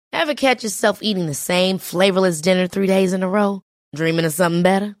Ever catch yourself eating the same flavorless dinner 3 days in a row? Dreaming of something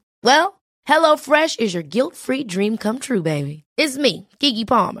better? Well, HelloFresh is your guilt-free dream come true, baby. It's me, Keke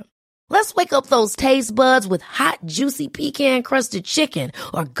Palmer. Let's wake up those taste buds with hot, juicy pecan-crusted chicken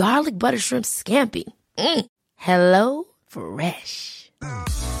or garlic butter shrimp scampi. Hello Fresh.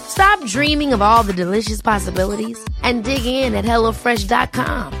 Stop dreaming of all the delicious possibilities and dig in at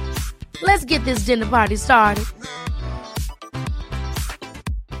HelloFresh.com. Let's get this dinner party started.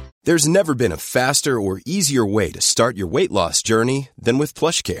 There's never been a faster or easier way to start your weight loss journey than with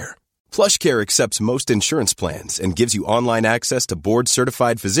PlushCare. PlushCare accepts most insurance plans and gives you online access to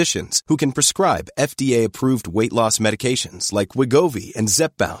board-certified physicians who can prescribe FDA-approved weight loss medications like Wegovy and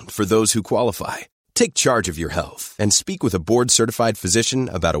Zepbound for those who qualify. Take charge of your health and speak with a board-certified physician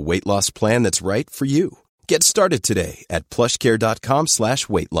about a weight loss plan that's right for you. Get started today at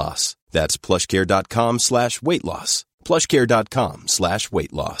plushcare.com/weight loss. That's plushcare.com/weight loss.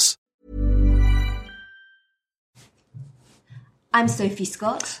 plushcare.com/weight loss. I'm Sophie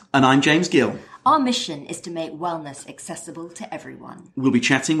Scott. And I'm James Gill. Our mission is to make wellness accessible to everyone. We'll be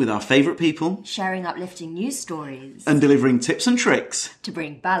chatting with our favourite people, sharing uplifting news stories, and delivering tips and tricks to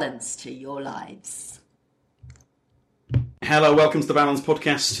bring balance to your lives. Hello, welcome to the Balance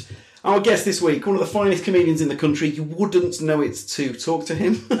Podcast. Our guest this week, one of the finest comedians in the country. You wouldn't know it to talk to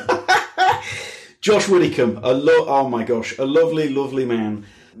him. Josh Widdicombe, oh my gosh, a lovely, lovely man.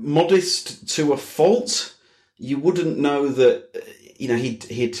 Modest to a fault. You wouldn't know that,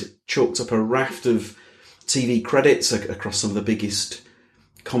 he'd chalked up a raft of TV credits across some of the biggest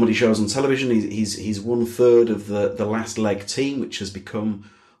comedy shows on television. He's 1/3 of the Last Leg team, which has become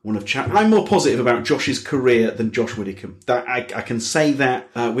one of I'm more positive about Josh's career than Josh Widdicombe. That I can say that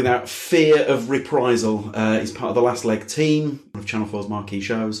without fear of reprisal. He's part of the Last Leg team, one of Channel 4's marquee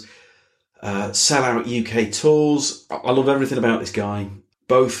shows. Sell-out UK tours. I love everything about this guy.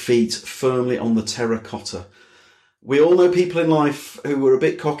 Both feet firmly on the terracotta. We all know people in life who are a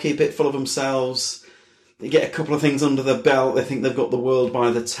bit cocky, a bit full of themselves. They get a couple of things under their belt. They think they've got the world by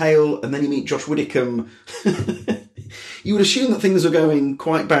the tail. And then you meet Josh Widdicombe. You would assume that things are going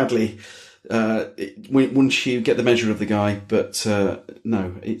quite badly once you get the measure of the guy. But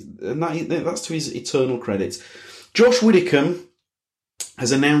no, that's to his eternal credit. Josh Widdicombe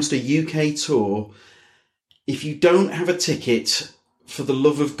has announced a UK tour. If you don't have a ticket, for the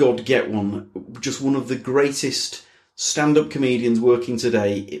love of God, get one. Just one of the greatest stand-up comedians working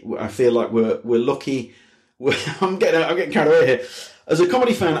today. I feel like we're lucky. I'm getting carried away here. As a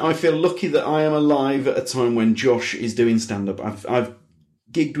comedy fan, I feel lucky that I am alive at a time when Josh is doing stand-up. I've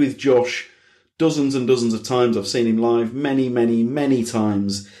gigged with Josh dozens and dozens of times. I've seen him live many, many, many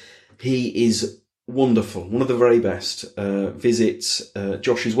times. He is wonderful. One of the very best. Visit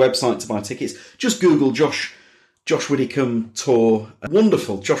Josh's website to buy tickets. Just Google Josh Widdicombe tour.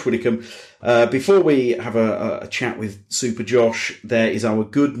 Wonderful, Josh Widdicombe. Before we have a chat with Super Josh, there is our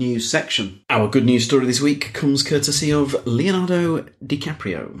good news section. Our good news story this week comes courtesy of Leonardo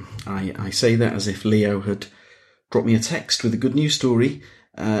DiCaprio. I say that as if Leo had dropped me a text with a good news story.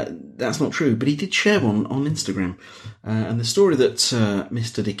 That's not true, but he did share one on Instagram. And the story that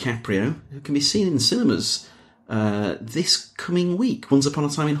Mr. DiCaprio, who can be seen in cinemas this coming week, Once Upon a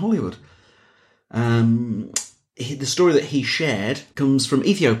Time in Hollywood. The story that he shared comes from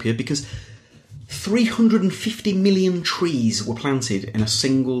Ethiopia because 350 million trees were planted in a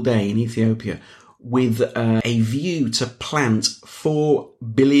single day in Ethiopia with a view to plant 4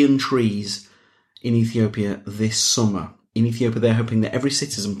 billion trees in Ethiopia this summer. In Ethiopia, they're hoping that every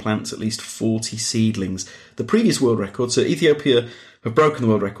citizen plants at least 40 seedlings. The previous world record, so Ethiopia have broken the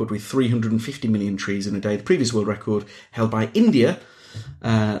world record with 350 million trees in a day. The previous world record held by India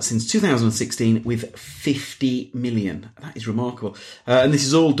since 2016 with 50 million. That is remarkable. And this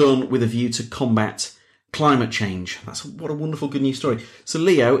is all done with a view to combat climate change. What a wonderful good news story. So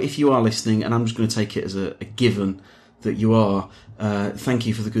Leo, if you are listening, and I'm just going to take it as a given that you are, thank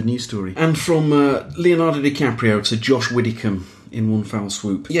you for the good news story. And from Leonardo DiCaprio to Josh Widdicombe in one foul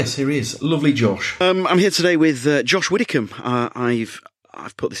swoop. Yes, here he is. Lovely Josh. I'm here today with Josh Widdicombe. I've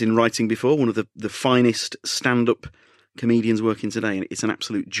put this in writing before, one of the finest stand-up comedians working today, and it's an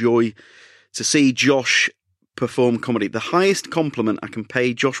absolute joy to see Josh perform comedy. The highest compliment I can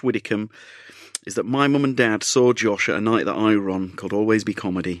pay Josh Widdicombe is that my mum and dad saw Josh at a night that I run called Always Be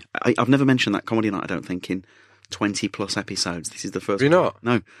Comedy. I've never mentioned that comedy night, I don't think, in 20 plus episodes. This is the first. You're not?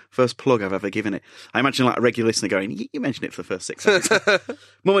 No, first plug I've ever given it. I imagine like a regular listener going, you mentioned it for the first 6 episodes.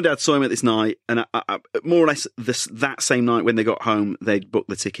 Mum and dad saw him at this night, and I, more or less that same night when they got home, they'd booked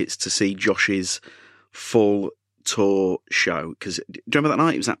the tickets to see Josh's full tour show. Because do you remember that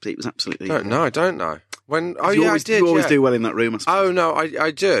night? It was absolutely. No, I don't know. When I did. You always do well in that room. I suppose. Oh no,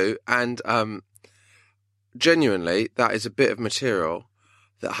 I do, and genuinely, that is a bit of material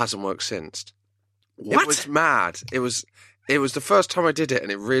that hasn't worked since. What? It was mad. It was the first time I did it,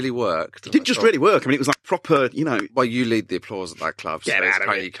 and it really worked. It didn't just really work. I mean, it was like proper, you know. Well, you lead the applause at that club, so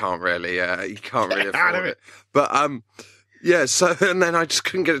you can't really afford it. But yeah. So and then I just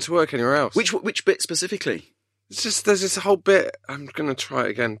couldn't get it to work anywhere else. Which bit specifically? It's just there's this whole bit. I'm going to try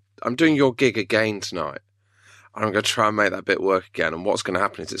it again. I'm doing your gig again tonight. And I'm going to try and make that bit work again. And what's going to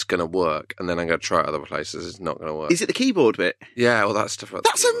happen is it's going to work. And then I'm going to try it other places. It's not going to work. Is it the keyboard bit? Yeah, all that stuff.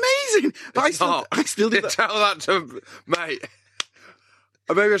 That's amazing. But I still do that. Tell that to mate.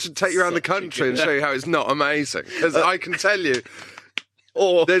 Or maybe I should take you around the country and show you how it's not amazing. Because I can tell you,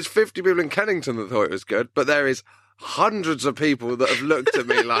 there's 50 people in Kennington that thought it was good, but there is hundreds of people that have looked at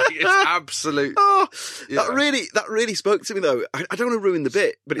me like it's absolute. That really spoke to me though. I don't want to ruin the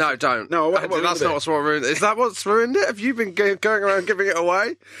bit, but no, don't. No, that's not what's ruined it. Is that what's ruined it? Have you been going around giving it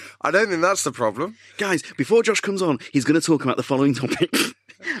away? I don't think that's the problem, guys. Before Josh comes on, he's going to talk about the following topic.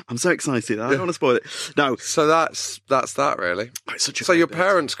 I'm so excited. I don't want to spoil it. No, so that's that really. So your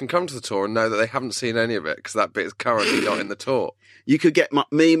parents can come to the tour and know that they haven't seen any of it because that bit is currently not in the tour. You could get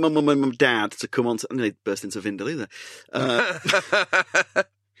me, mum, and my dad to come on to... I didn't burst into Vindel either.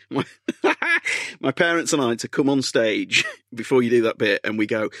 My parents and I to come on stage before you do that bit and we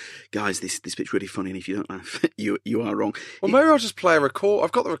go, guys, this bit's really funny and if you don't laugh, you are wrong. Well, maybe I'll just play a record.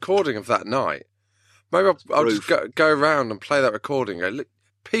 I've got the recording of that night. Maybe I'll just go around and play that recording and go, look,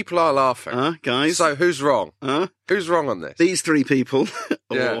 people are laughing. Guys. So who's wrong? Who's wrong on this? These three people,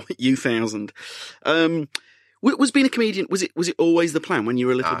 or you thousand. Was being a comedian, was it always the plan when you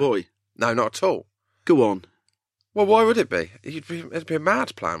were a little boy? No, not at all. Go on. Well, why would it be? It'd be a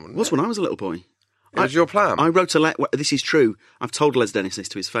mad plan, wouldn't it? It was when I was a little boy. It was your plan? I wrote a letter. This is true. I've told Les Dennis this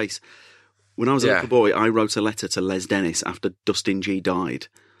to his face. When I was a little boy, I wrote a letter to Les Dennis after Dustin G died.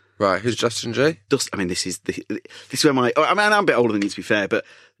 Right, who's Justin G? This is where I'm a bit older than you, to be fair, but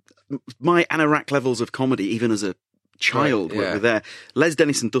my anorak levels of comedy, even as a child, were there. Les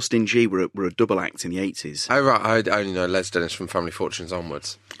Dennis and Dustin G were a double act in the 80s. Oh, right. I only know Les Dennis from Family Fortunes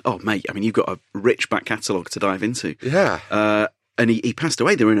onwards. Oh, mate. I mean, you've got a rich back catalogue to dive into. Yeah. And he passed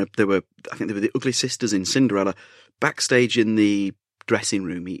away. I think they were the Ugly Sisters in Cinderella. Backstage in the dressing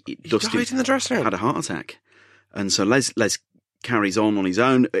room, Dustin died in the dressing room? Had a heart attack. And so Les carries on his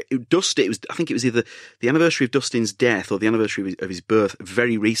own. I think it was either the anniversary of Dustin's death or the anniversary of his birth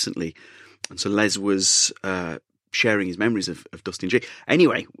very recently. And so Les was sharing his memories of Dustin G.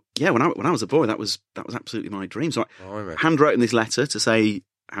 Anyway, yeah, when I was a boy, that was absolutely my dream. So I handwrote him this letter to say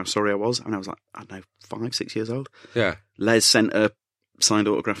how sorry I was. And I was like, I don't know, 5, 6 years old. Yeah. Les sent a signed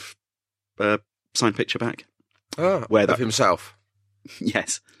autograph, signed picture back. Oh, of himself?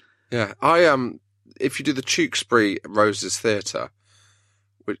 Yes. Yeah. If you do the Tewkesbury Roses Theatre,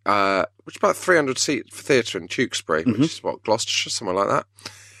 which is about 300-seat theatre in Tewkesbury, which is Gloucestershire, somewhere like that,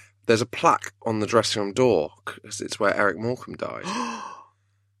 there's a plaque on the dressing room door because it's where Eric Morecambe died.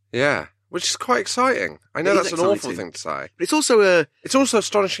 Yeah, which is quite exciting. I know that's an awful thing to say. But it's also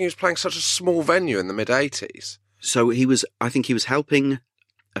astonishing he was playing such a small venue in the mid-80s. So I think he was helping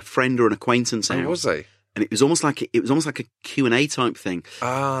a friend or an acquaintance out. Oh, was he? And it was almost like a Q&A type thing.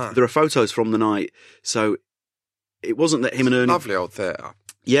 There are photos from the night. So it wasn't that him and Ernie... Lovely old theatre.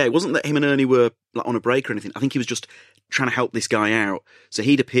 Yeah, it wasn't that him and Ernie were like on a break or anything. I think he was just trying to help this guy out. So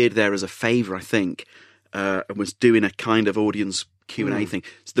he'd appeared there as a favour, I think, and was doing a kind of audience Q&A thing.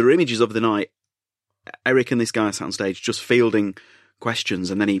 So there are images of the night. Eric and this guy sat on stage just fielding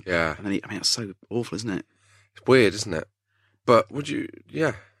questions, and then he... I mean, it's so awful, isn't it? It's weird, isn't it? But would you...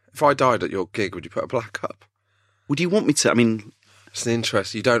 Yeah. If I died at your gig, would you put a plaque up? Would you want me to? I mean... It's an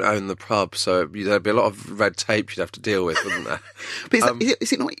interest. You don't own the pub, so there'd be a lot of red tape you'd have to deal with, wouldn't there? But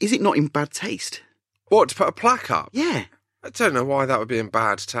is it not in bad taste? What, to put a plaque up? Yeah. I don't know why that would be in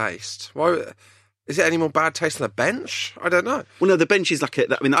bad taste. Why... Is it any more bad taste than a bench? I don't know. Well, no, the bench is like a...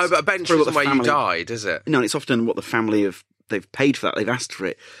 I mean, that's but a bench isn't where you died, is it? No, it's often what the family have... They've paid for that. They've asked for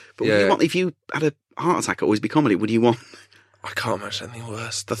it. But would you want, if you had a heart attack at Always Be Comedy, would you want... I can't imagine anything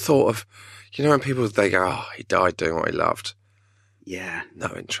worse. The thought of... You know when people, they go, oh, he died doing what he loved. Yeah.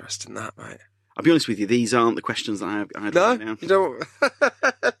 No interest in that, mate. I'll be honest with you, these aren't the questions that I had no, right now. You don't...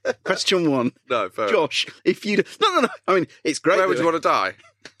 Question 1. No, fair. Josh, if you... No. I mean, it's great. Where would you want to die?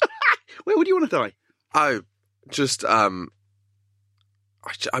 Where would you want to die? Oh, just... I'd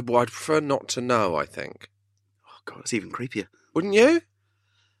prefer not to know, I think. Oh, God, that's even creepier. Wouldn't you?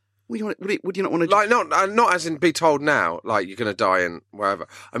 Would you not want to... Like, not as in be told now, like, you're going to die in wherever.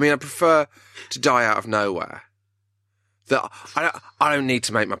 I mean, I prefer to die out of nowhere. that I don't need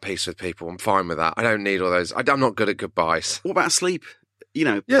to make my peace with people. I'm fine with that. I don't need all those. I'm not good at goodbyes. What about sleep? You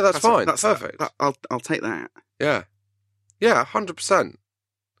know. Yeah, that's fine. That's perfect. I'll take that. Yeah. Yeah, 100%.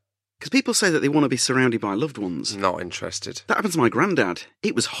 Because people say that they want to be surrounded by loved ones. Not interested. That happened to my granddad.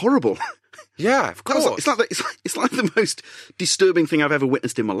 It was horrible. Yeah, of course. It's like the most disturbing thing I've ever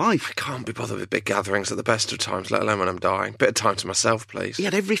witnessed in my life. I can't be bothered with big gatherings at the best of times, let alone when I'm dying. Bit of time to myself, please. He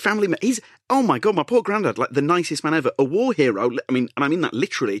had every family. Oh my God, my poor granddad, like the nicest man ever, a war hero. I mean, and I mean that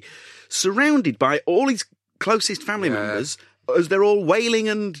literally, surrounded by all his closest family members as they're all wailing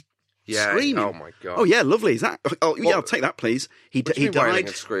and screaming. Oh my God. Oh yeah, lovely. Is that? Oh yeah, I'll take that, please. He died. Wailing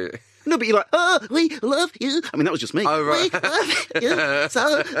and screaming? No, but you're like, oh, we love you. I mean, that was just me. Oh, right. We love you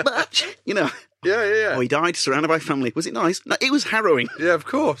so much. You know. Yeah. Oh, he died surrounded by family. Was it nice? No, it was harrowing. Yeah, of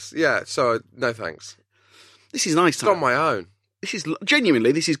course. Yeah, so no thanks. This is nice. It's on my own. This is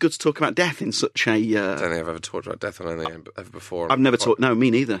genuinely, this is good to talk about death in such a... I don't think I've ever talked about death on anything ever before. I've never talked... No, me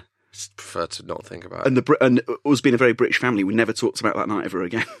neither. Just prefer to not think about it. And us being a very British family, we never talked about that night ever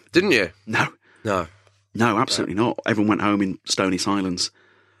again. Didn't you? No. No. No, absolutely not. Everyone went home in stony silence.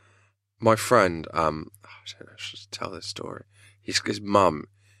 My friend, I don't know, I should tell this story. His mum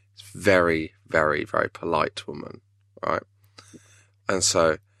is very, very, very polite woman, right? And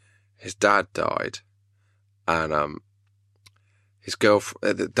so his dad died, and his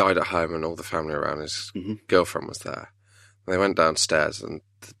girlfriend died at home, and all the family around his girlfriend was there. And they went downstairs, and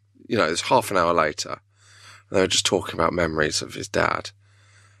it was half an hour later, and they were just talking about memories of his dad.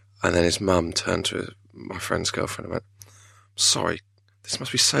 And then his mum turned to my friend's girlfriend and went, "Sorry, this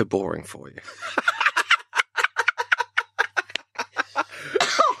must be so boring for you."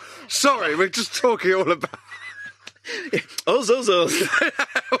 Sorry, we're just talking all about... Us.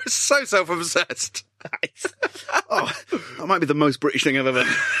 I was so self-obsessed. Oh, that might be the most British thing I've ever...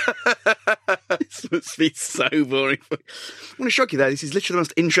 This must be so boring for you. I'm going to shock you there. This is literally the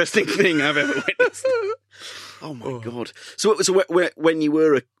most interesting thing I've ever witnessed. Oh, my God. So when you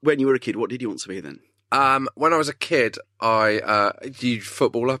were a kid, what did you want to be then? When I was a kid, you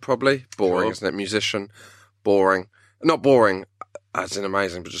footballer, probably. Boring, Sure. Isn't it? Musician. Boring. Not boring, as in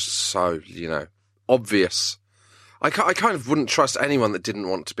amazing, but just so, obvious. I kind of wouldn't trust anyone that didn't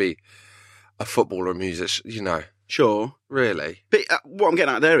want to be a footballer or a musician, Sure. Really. But what I'm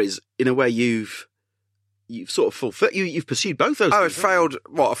getting at there is, in a way, you've sort of fulfilled... You've pursued both those things.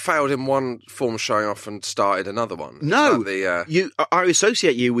 I failed in one form of showing off and started another one. No. I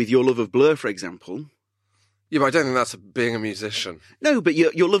associate you with your love of Blur, for example. Yeah, but I don't think that's being a musician. No, but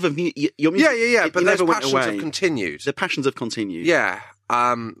your love of your music... Yeah, but those never passions went away. have continued. The passions have continued. Yeah.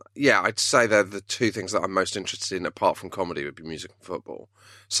 I'd say they're the two things that I'm most interested in, apart from comedy, would be music and football.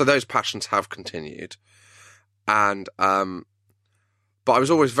 So those passions have continued. And, but I was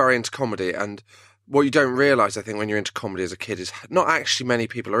always very into comedy. And what you don't realise, I think, when you're into comedy as a kid is not actually many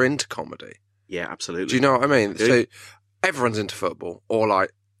people are into comedy. Yeah, absolutely. Do you know what I mean? So everyone's into football, or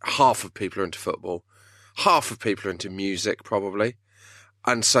like half of people are into football. Half of people are into music, probably.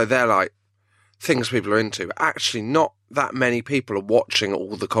 And so they're like things people are into. But actually, not that many people are watching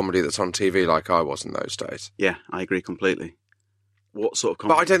all the comedy that's on TV like I was in those days. Yeah, I agree completely. What sort of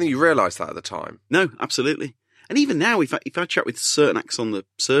comedy? But I don't think you realise that at the time. No, absolutely. And even now, if I chat with certain acts on the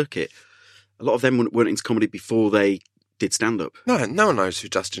circuit, a lot of them weren't into comedy before they did stand-up. No one knows who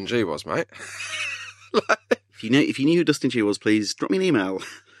Dustin G was, mate. If you knew who Dustin G was, please drop me an email.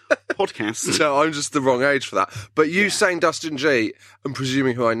 Podcast. No, I'm just the wrong age for that. But you saying Dustin G and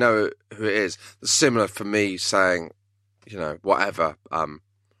presuming who I know who it is, that's similar for me saying, whatever.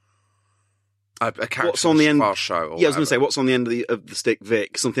 A character what's on the end? Show. Or I was going to say, what's on the end of the stick,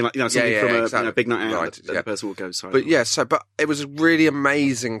 Vic? Something like something from exactly. A big night out. Right, that the person will go. Sorry, but it was a really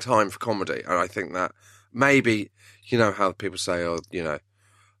amazing time for comedy, and I think that maybe how people say, the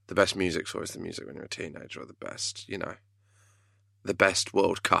best music's always the music when you're a teenager, or the best, the best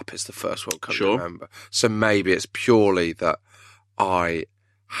World Cup is the first World Cup you remember. So maybe it's purely that I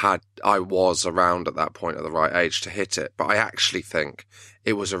was around at that point at the right age to hit it, but I actually think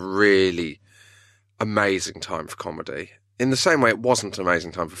it was a really amazing time for comedy. In the same way it wasn't an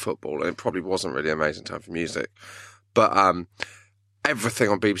amazing time for football, and it probably wasn't really an amazing time for music. But everything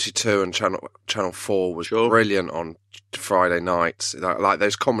on BBC Two and Channel 4 was brilliant on Friday nights. Like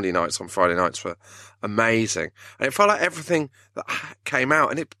those comedy nights on Friday nights were amazing. And it felt like everything that came out,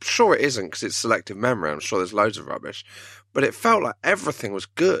 and it isn't because it's selective memory. I'm sure there's loads of rubbish. But it felt like everything was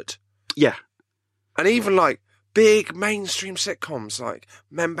good. Yeah. And even like big mainstream sitcoms like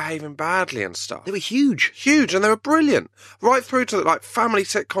Men Behaving Badly and stuff. They were huge. Huge, and they were brilliant. Right through to like family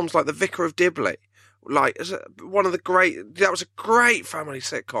sitcoms like The Vicar of Dibley. Like, that was a great family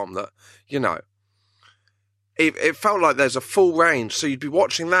sitcom that, it felt like there's a full range. So you'd be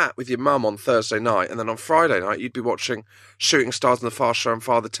watching that with your mum on Thursday night, and then on Friday night you'd be watching Shooting Stars and the Fast Show and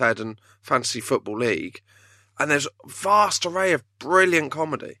Father Ted and Fantasy Football League. And there's a vast array of brilliant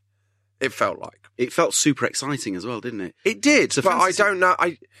comedy, it felt like. It felt super exciting as well, didn't it? It did, So but fantasy- I don't know.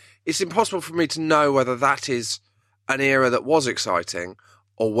 It's impossible for me to know whether that is an era that was exciting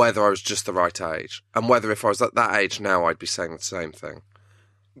or whether I was just the right age. And whether if I was at that age now, I'd be saying the same thing.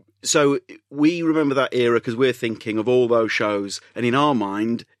 So we remember that era because we're thinking of all those shows, and in our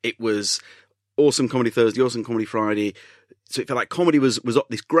mind, it was Awesome Comedy Thursday, Awesome Comedy Friday. So it felt like comedy was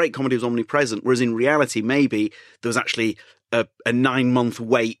this great comedy was omnipresent, whereas in reality, maybe there was actually a 9-month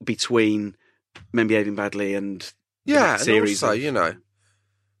wait between Men Behaving Badly and the Yeah, next and series. also, you know,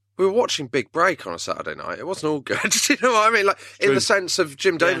 we were watching Big Break on a Saturday night. It wasn't all good. Do you know what I mean? Like in True. the sense of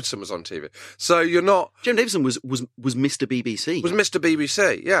Jim Davidson was on TV. So you're not... Jim Davidson was Mr. BBC. Was Mr.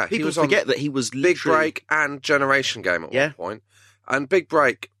 BBC, yeah. People he was forget on that he was Big literally... Break and Generation Game at one point. And Big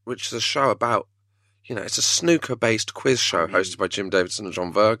Break, which is a show about, you know, it's a snooker-based quiz show hosted by Jim Davidson and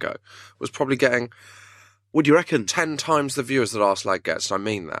John Virgo, was probably getting... What do you reckon? 10 times the viewers The Last Leg gets, and I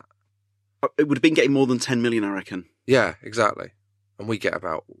mean that. It would have been getting more than 10 million, I reckon. Yeah, exactly. And we get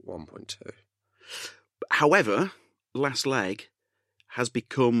about 1.2. However, Last Leg has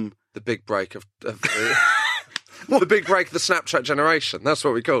become... The big break of the, the big break of the Snapchat generation. That's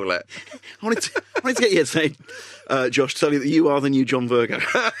what we call it. I wanted to get you to say, Josh, tell you that you are the new John Virgo.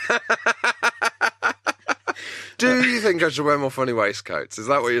 Do you think I should wear more funny waistcoats? Is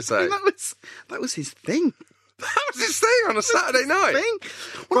that what you're saying? That was his thing. That was his thing on a Saturday night. Thing.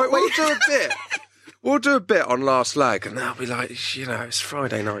 Right, we'll do a bit. We'll do a bit on Last Leg, and they'll be like, you know, it's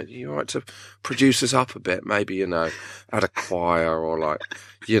Friday night. You like to produce us up a bit? Maybe, you know, add a choir or like,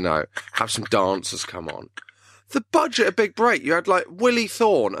 you know, have some dancers come on. The budget of Big Break, you had like Willie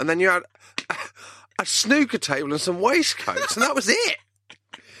Thorne, and then you had a snooker table and some waistcoats, and that was it.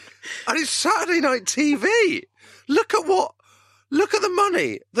 And it's Saturday night TV. Look at the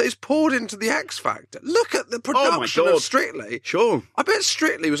money that is poured into the X Factor. Look at the production of Strictly. Sure. I bet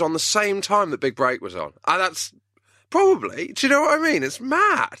Strictly was on the same time that Big Break was on. And that's probably, do you know what I mean? It's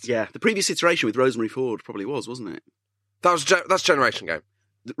mad. Yeah, the previous iteration with Rosemary Ford probably was, wasn't it? That's Generation Game.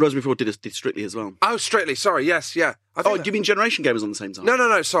 Rosemary Ford did Strictly as well. Oh, Strictly, sorry, yes, yeah. Do you mean Generation Game was on the same time?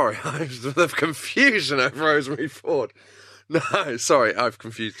 No, sorry. The confusion over Rosemary Ford. No, sorry, I've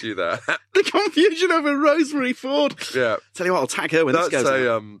confused you there. The confusion over Rosemary Ford. Yeah. Tell you what, I'll tag her when this goes That's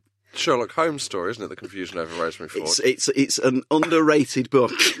out. a Sherlock Holmes story, isn't it? The confusion over Rosemary Ford. It's an underrated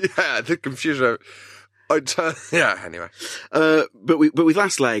book. Yeah, the confusion over... anyway. But with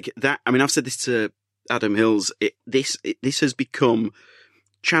Last Leg, I've said this to Adam Hills, this has become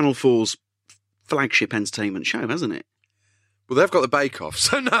Channel 4's flagship entertainment show, hasn't it? Well, they've got the Bake Off,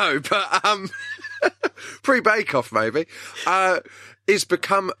 so no, but pre-Bake Off maybe. It's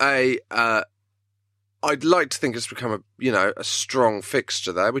become I'd like to think it's become a strong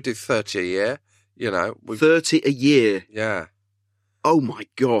fixture there. We do 30 a year, 30 a year. Yeah. Oh my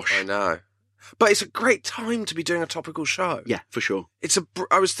gosh. I know. But it's a great time to be doing a topical show. Yeah, for sure.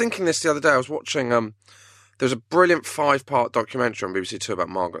 I was thinking this the other day. I was watching, there's a brilliant 5-part documentary on BBC Two about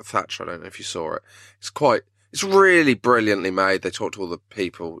Margaret Thatcher. I don't know if you saw it. It's really brilliantly made. They talk to all the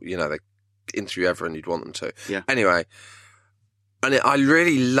people, they interview everyone you'd want them to. Yeah. Anyway, I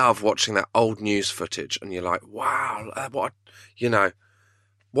really love watching that old news footage, and you're like, wow, what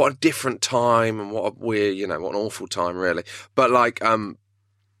a different time, and what a weird, what an awful time, really. But like,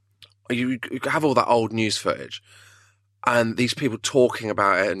 you have all that old news footage, and these people talking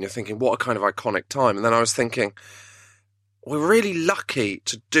about it, and you're thinking, what a kind of iconic time. And then I was thinking, we're really lucky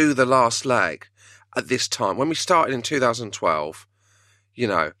to do The Last Leg at this time. When we started in 2012,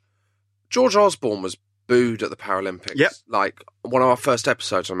 George Osborne was booed at the Paralympics. Yep. Like, one of our first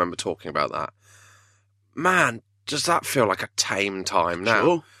episodes, I remember talking about that. Man, does that feel like a tame time now?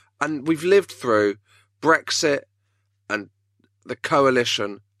 Sure. And we've lived through Brexit and the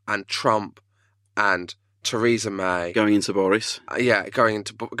coalition and Trump and Theresa May. Going into Boris. Going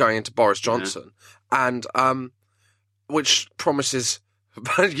into Boris Johnson. Yeah. And, which promises,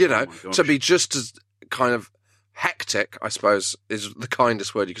 to be just as kind of hectic, I suppose, is the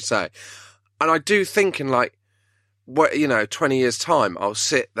kindest word you could say. And I do think in 20 years' time, I'll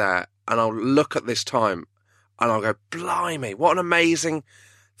sit there and I'll look at this time and I'll go, blimey, what an amazing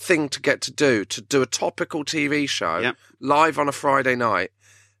thing to get to do a topical TV show live on a Friday night,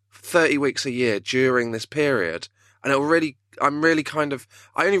 30 weeks a year during this period. And I only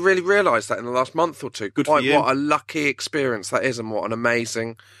really realised that in the last month or two. Good for you. What a lucky experience that is, and what an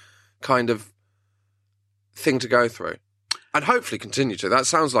amazing kind of thing to go through. And hopefully continue to. That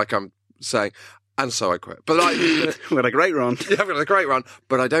sounds like I'm saying, And so I quit. But like, We had a great run. yeah, I've got a great run.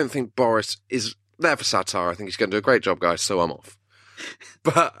 But I don't think Boris is there for satire. I think he's going to do a great job, guys. So I'm off.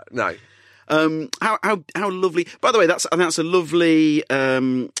 But no. How lovely. By the way, that's a lovely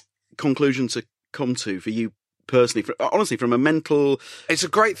conclusion to come to for you personally. Honestly, from a mental, It's a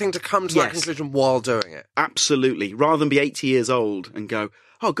great thing to come to that conclusion while doing it. absolutely. Rather than be 80 years old and go,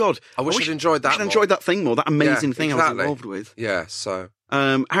 oh God, I wish I'd enjoyed that I wish I'd more. enjoyed that thing more. That amazing thing I was exactly. involved with. Yeah. So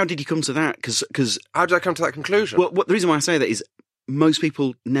How did you come to that? Because how did I come to that conclusion? well, the reason why I say that is most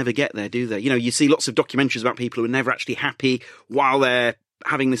people never get there, do they? You know, you see lots of documentaries about people who are never actually happy while they're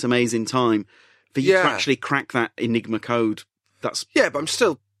having this amazing time. For you to actually crack that Enigma code, that's... Yeah, but I'm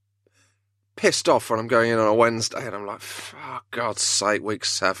still pissed off when I'm going in on a Wednesday and I'm like, for God's sake, week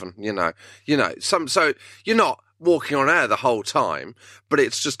 7, you know. So you're not walking on air the whole time, but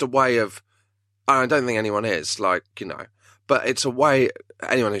it's just a way of, I don't think anyone is, like, you know, but it's a way,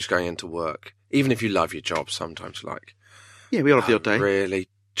 anyone who's going into work, even if you love your job, sometimes like, yeah, we all have the odd day. really,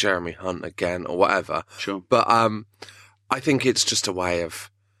 Jeremy Hunt again or whatever. Sure. But I think it's just a way of,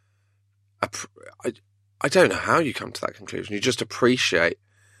 I don't know how you come to that conclusion. You just appreciate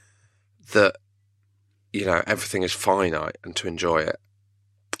that, you know, everything is finite and to enjoy it.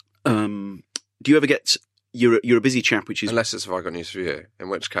 Do you ever get... You're a busy chap, which is... Unless it's Have I Got News for You, in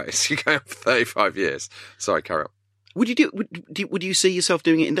which case you're going for 35 years. Sorry, carry on. Would you see yourself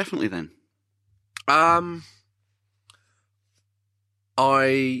doing it indefinitely then? I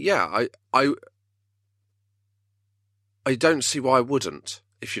don't see why I wouldn't,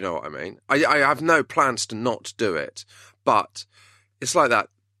 if you know what I mean. I have no plans to not do it, but it's like that.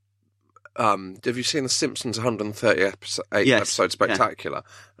 Have you seen The Simpsons 138 episode spectacular?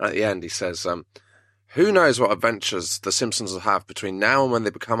 And at the end, he says, who knows what adventures the Simpsons will have between now and when they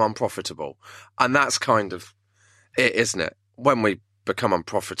become unprofitable? And that's kind of it, isn't it? When we become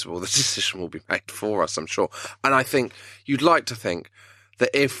unprofitable, the decision will be made for us, I'm sure. And I think you'd like to think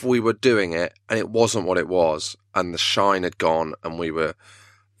that if we were doing it and it wasn't what it was and the shine had gone and we were,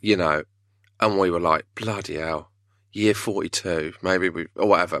 you know, and we were like, bloody hell, year 42, maybe or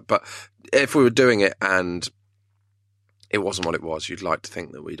whatever. But if we were doing it and it wasn't what it was, you'd like to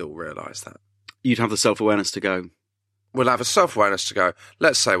think that we'd all realise that. You'd have the self-awareness to go... We'll have a self-awareness to go,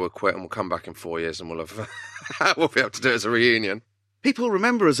 let's say we'll quit and we'll come back in 4 years and we'll have we'll be able to do it as a reunion. People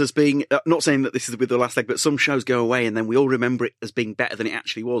remember us as being, not saying that this is with the last leg, but some shows go away and then we all remember it as being better than it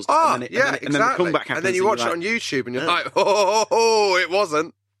actually was. Oh, exactly. And then the comeback happens. And then you watch it on YouTube and you're like, oh, it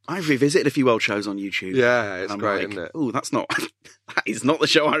wasn't. I've revisited a few old shows on YouTube. Yeah, it's great, isn't it? Oh, that is not the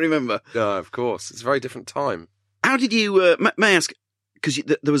show I remember. No, of course. It's a very different time. How did you, may I ask, because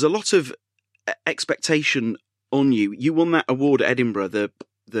there was a lot of expectation on you. You won that award at Edinburgh, the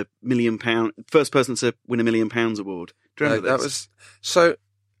 £1 million, first person to win £1 million award. Do you remember this? That was, so,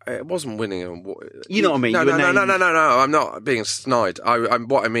 it wasn't winning an award. You know what I mean? No, I'm not being snide.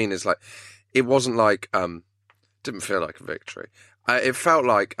 What I mean is like, it wasn't like, didn't feel like a victory. It felt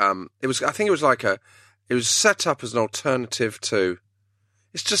like, it was set up as an alternative to,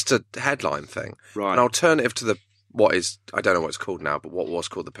 it's just a headline thing. Right. An alternative to what is, I don't know what it's called now, but what was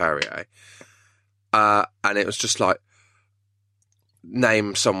called the Perrier. And it was just like,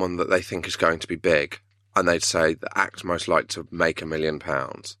 name someone that they think is going to be big. And they'd say the act most likely to make £1 million.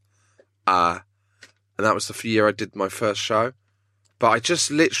 And that was the year I did my first show. But I just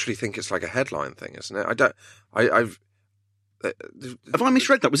literally think it's like a headline thing, isn't it? Have I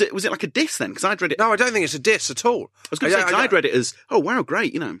misread that? Was it like a diss then? Because I'd read it. No, I don't think it's a diss at all. I was going to say, because I'd read it as, oh wow,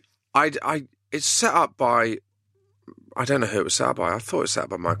 great, you know. It's set up by, I don't know who it was set up by. I thought it was set up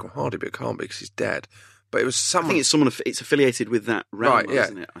by Michael Hardy, but it can't be because he's dead. But it was someone. I think it's affiliated with that realm, right, yeah.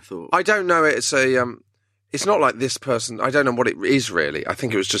 Isn't it? I thought. I don't know. It's it's not like this person. I don't know what it is really. I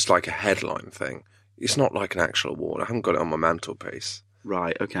think it was just like a headline thing. It's not like an actual award. I haven't got it on my mantelpiece.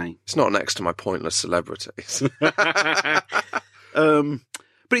 Right. Okay. It's not next to my pointless celebrities. But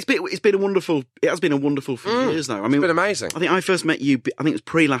it's been a wonderful. It has been a wonderful few years, though. I mean, it's been amazing. I think I first met you. I think it was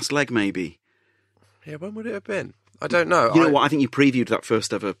pre-last leg, maybe. Yeah. When would it have been? I don't know. You know what? I think you previewed that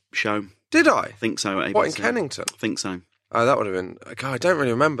first ever show. Did I? I think so. What, in Kennington? I think so. Oh, that would have been... God, I don't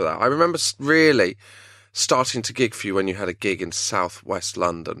really remember that. I remember really starting to gig for you when you had a gig in southwest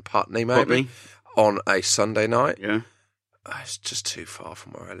London, Putney, maybe, on a Sunday night. Yeah. It's just too far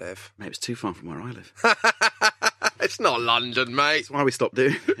from where I live. Mate, it's too far from where I live. It's not London, mate. That's why we stopped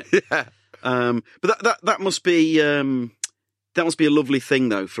doing it. Yeah. But that must be a lovely thing,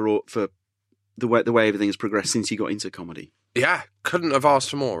 though, for the way everything has progressed since you got into comedy. Yeah, couldn't have asked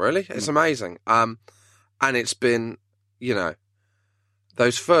for more, really. It's amazing. And it's been, you know,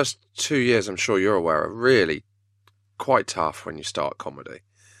 those first 2 years, I'm sure you're aware, are really quite tough when you start comedy.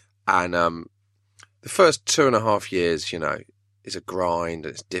 And the first 2.5 years, is a grind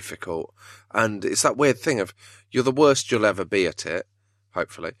and it's difficult. And it's that weird thing of you're the worst you'll ever be at it.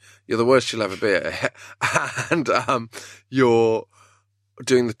 Hopefully you're the worst you'll ever be at it. And, you're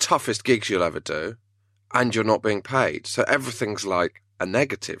doing the toughest gigs you'll ever do and you're not being paid. So everything's like a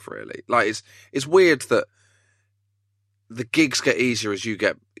negative, really. Like it's weird that the gigs get easier as you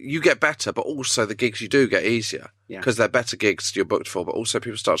get better, but also the gigs you do get easier because they're better gigs you're booked for, but also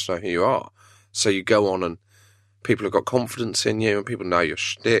people start to know who you are. So you go on and people have got confidence in you and people know your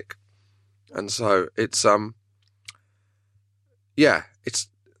shtick. And so it's,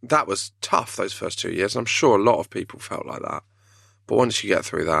 that was tough those first 2 years. I'm sure a lot of people felt like that. But once you get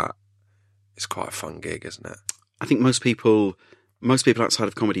through that, it's quite a fun gig, isn't it? I think most people outside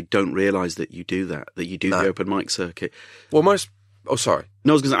of comedy don't realise that you do that you do the open mic circuit. Well, sorry.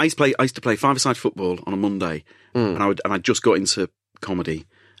 No, I was going to say, I used to play five-a-side football on a Monday, and I just got into comedy,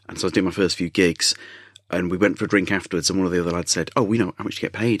 and so I was doing my first few gigs, and we went for a drink afterwards, and one of the other lads said, "Oh, we know how much you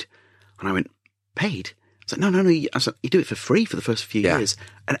get paid," and I went, "Paid?" I was like, no. I said, you do it for free for the first few years.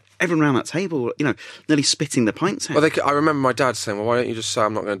 And everyone around that table, nearly spitting their pints out. Well, I remember my dad saying, well, why don't you just say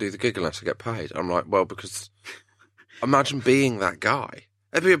I'm not going to do the gig unless I get paid? I'm like, well, because imagine being that guy.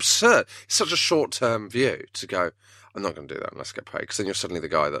 It'd be absurd. It's such a short-term view to go, I'm not going to do that unless I get paid, because then you're suddenly the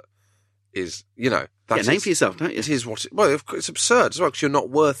guy that is, that's name for yourself, don't you? It is what it's absurd as well, because you're not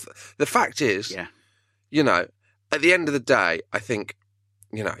worth. The fact is, at the end of the day, I think,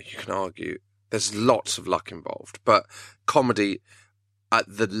 you can argue there's lots of luck involved, but comedy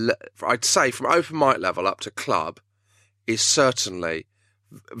I'd say from open mic level up to club is certainly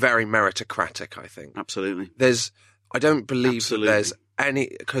very meritocratic, I think. Absolutely. I don't believe that there's any,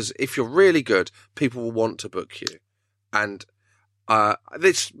 because if you're really good, people will want to book you. And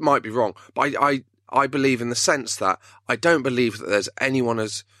this might be wrong, but I believe in the sense that I don't believe that there's anyone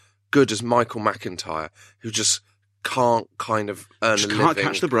as good as Michael McIntyre who just can't kind of earn a living. Can't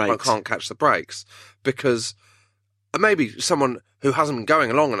catch the breaks. Because maybe someone who hasn't been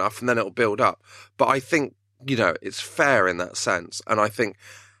going long enough and then it'll build up. But I think, it's fair in that sense. And I think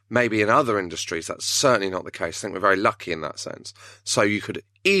maybe in other industries, that's certainly not the case. I think we're very lucky in that sense. So you could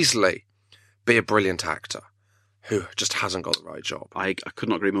easily be a brilliant actor who just hasn't got the right job. I could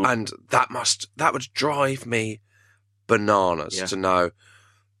not agree more. And that would drive me bananas to know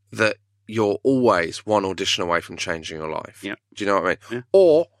that you're always one audition away from changing your life. Yeah. Do you know what I mean? Yeah.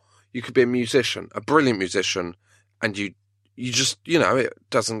 Or you could be a musician, a brilliant musician, and you just, it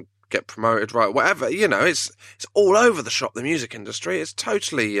doesn't get promoted right, whatever, it's all over the shop, the music industry. It's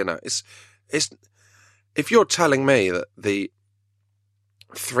totally, it's if you're telling me that the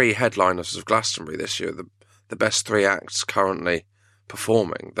 3 headliners of Glastonbury this year, the best 3 acts currently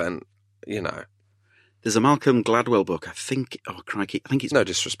performing, then, There's a Malcolm Gladwell book, I think it's... No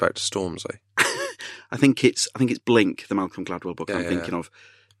disrespect to Stormzy. I think it's Blink, the Malcolm Gladwell book I'm thinking of.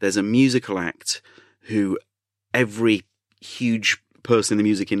 There's a musical act who every huge person in the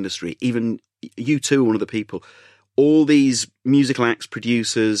music industry, even you two, one of the people, all these musical acts,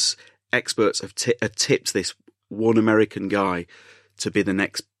 producers, experts have tipped this one American guy to be the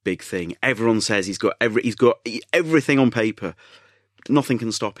next big thing. Everyone says he's got everything on paper. Nothing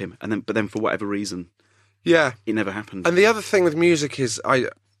can stop him. But then for whatever reason, it never happened. And the other thing with music is,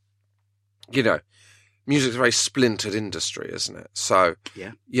 music's a very splintered industry, isn't it? So,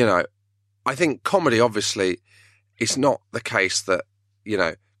 I think comedy, obviously, it's not the case that,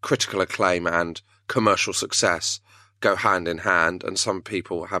 critical acclaim and commercial success go hand in hand, and some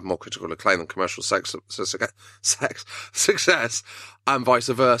people have more critical acclaim than commercial success, and vice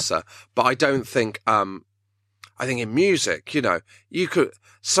versa. But I don't think, I think in music,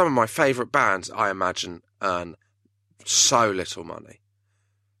 some of my favourite bands, I imagine, earn so little money.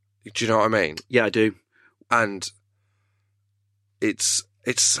 Do you know what I mean? Yeah, I do. And it's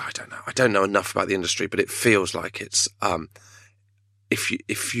I don't know enough about the industry, but it feels like it's,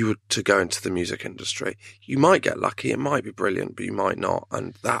 if you were to go into the music industry, you might get lucky, it might be brilliant, but you might not,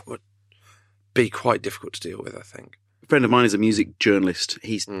 and that would be quite difficult to deal with, I think. A friend of mine is a music journalist.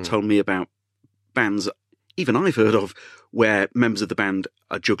 He's told me about bands even I've heard of where members of the band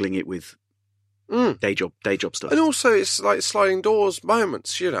are juggling it with day job stuff. And also it's like sliding doors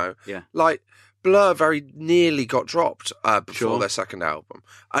moments, Yeah. Like Blur very nearly got dropped before their second album.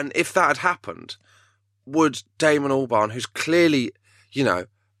 And if that had happened, would Damon Albarn, who's clearly,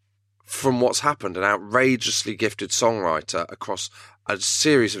 from what's happened, an outrageously gifted songwriter across a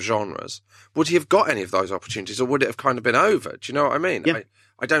series of genres, would he have got any of those opportunities, or would it have kind of been over? Do you know what I mean? Yeah.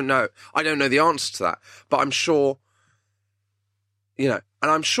 I don't know. I don't know the answer to that. But I'm sure, and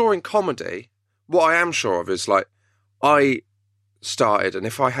I'm sure in comedy, what I am sure of is, like, I started, and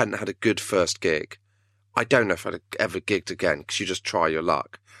if I hadn't had a good first gig, I don't know if I'd ever gigged again, because you just try your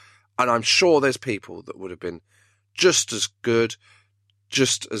luck. And I'm sure there's people that would have been just as good,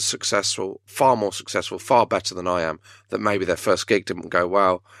 just as successful, far more successful, far better than I am, that maybe their first gig didn't go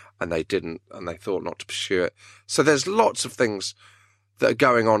well and they didn't, and they thought not to pursue it. So there's lots of things that are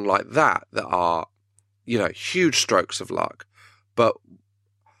going on like that are, you know, huge strokes of luck. But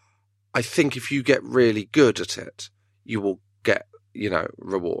I think if you get really good at it, you will get, you know,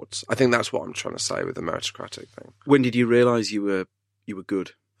 rewards. I think that's what I'm trying to say with the meritocratic thing. When did you realise you were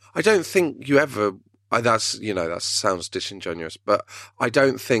good? I don't think you ever. That sounds disingenuous, but I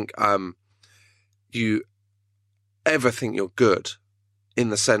don't think you ever think you're good, in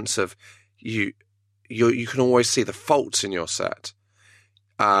the sense of you can always see the faults in your set,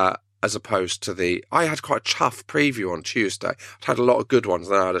 as opposed to I had quite a tough preview on Tuesday. I'd had a lot of good ones,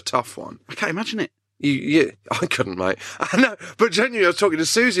 and then I had a tough one. I can't imagine it. I couldn't, mate. I know, but genuinely, I was talking to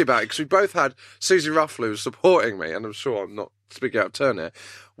Susie about it, because we both had Susie Ruffalo was supporting me, and I'm sure I'm not speaking out of turn here.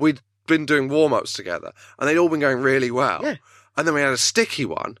 We'd been doing warm-ups together, and they'd all been going really well. Yeah. And then we had a sticky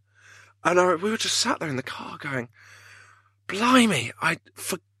one, and we were just sat there in the car going, blimey, I'd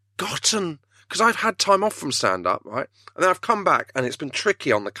forgotten, because I've had time off from stand-up, right? And then I've come back, and it's been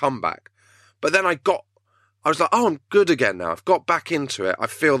tricky on the comeback. But then I was like, oh, I'm good again now. I've got back into it. I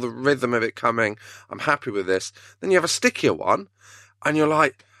feel the rhythm of it coming. I'm happy with this. Then you have a stickier one, and you're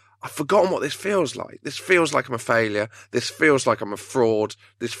like, I've forgotten what this feels like. This feels like I'm a failure. This feels like I'm a fraud.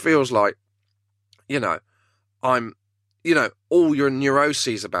 This feels like, you know, I'm, you know, all your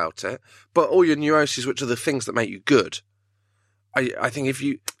neuroses about it, but all your neuroses, which are the things that make you good. I think if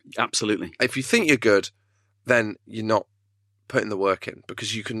you... Absolutely. If you think you're good, then you're not putting the work in,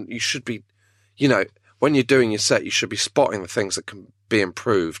 because you should be, you know, when you're doing your set, you should be spotting the things that can be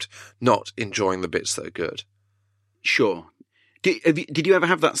improved, not enjoying the bits that are good. Sure. Did you ever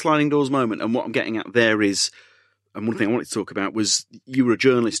have that sliding doors moment? And what I'm getting at there is, and one thing I wanted to talk about was, you were a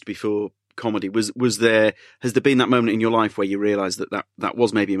journalist before comedy. Has there been that moment in your life where you realised that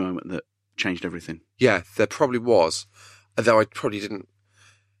was maybe a moment that changed everything? Yeah, there probably was, although I probably didn't.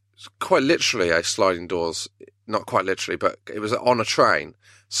 Quite literally, a sliding doors, not quite literally, but it was on a train.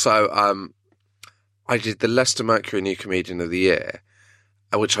 So I did the Leicester Mercury New Comedian of the Year,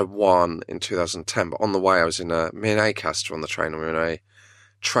 which I won in 2010. But on the way, I was me and Acaster on the train, and we were in a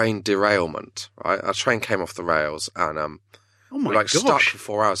train derailment, right? Our train came off the rails, and oh my we gosh, stuck for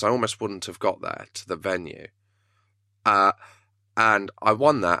 4 hours. I almost wouldn't have got there to the venue. And I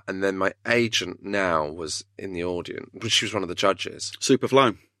won that, and then my agent now was in the audience, but she was one of the judges.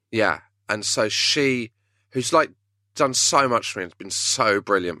 Superflow. Yeah. And so she, who's like done so much for me, has been so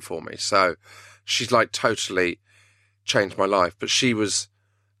brilliant for me. So she's like totally changed my life. But she was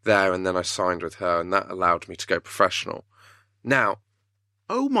there, and then I signed with her, and that allowed me to go professional. Now,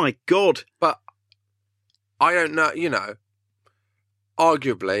 oh my God. But I don't know, you know,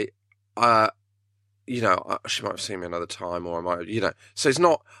 arguably, you know, she might have seen me another time, or I might, you know, so it's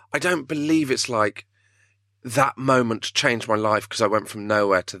not, I don't believe it's like that moment changed my life because I went from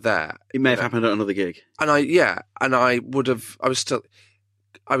nowhere to there. It may have happened at another gig. And I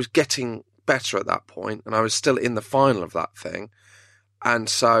was getting better at that point, and I was still in the final of that thing. And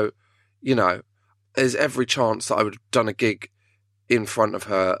so, you know, there's every chance that I would have done a gig in front of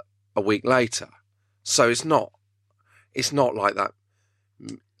her a week later. So it's not like that.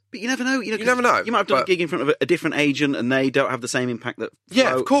 But you never know. You never know. You might have done a gig in front of a different agent, and they don't have the same impact that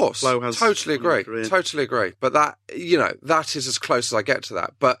yeah, of course. Flo has. Totally agree. But that, you know, that is as close as I get to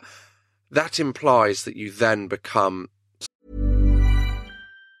that. But that implies that you then become...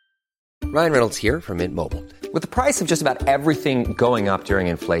 Ryan Reynolds here from Mint Mobile. With the price of just about everything going up during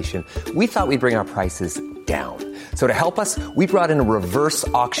inflation, we thought we'd bring our prices down. So to help us, we brought in a reverse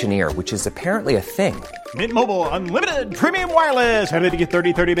auctioneer, which is apparently a thing. Mint Mobile Unlimited Premium Wireless. How to get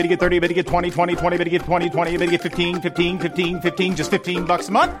 30, 30, how to get 30, how to get 20, 20, 20, how to get 20, 20, how to get 15, 15, 15, 15, just $15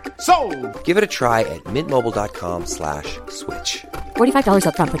 a month? Sold! Give it a try at mintmobile.com/switch. $45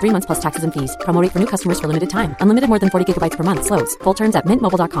 up front for 3 months plus taxes and fees. Promo rate for new customers for limited time. Unlimited more than 40 gigabytes per month. Slows full terms at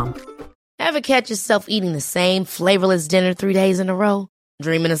mintmobile.com. Ever catch yourself eating the same flavorless dinner 3 days in a row?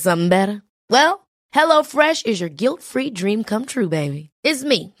 Dreaming of something better? Well, HelloFresh is your guilt-free dream come true, baby. It's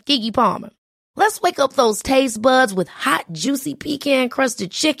me, Keke Palmer. Let's wake up those taste buds with hot, juicy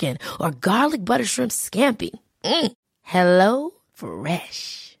pecan-crusted chicken or garlic butter shrimp scampi. Hello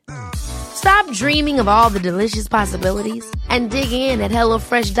Fresh. Stop dreaming of all the delicious possibilities and dig in at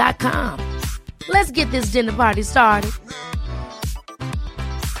HelloFresh.com. Let's get this dinner party started.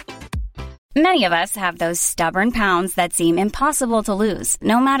 Many of us have those stubborn pounds that seem impossible to lose,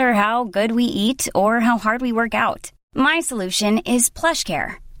 no matter how good we eat or how hard we work out. My solution is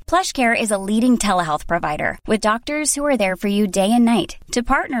PlushCare. PlushCare is a leading telehealth provider with doctors who are there for you day and night to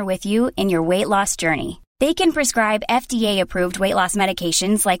partner with you in your weight loss journey. They can prescribe FDA-approved weight loss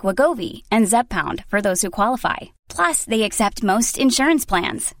medications like Wegovy and Zepbound for those who qualify. Plus, they accept most insurance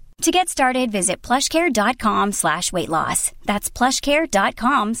plans. To get started, visit plushcare.com/weightloss. That's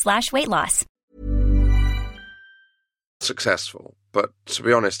plushcare.com/weightloss. Successful, but to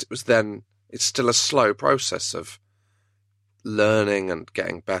be honest, it's still a slow process of learning and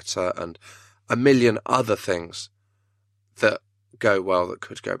getting better and a million other things that go well that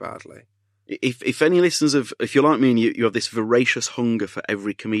could go badly. If any listeners if you're like me and you have this voracious hunger for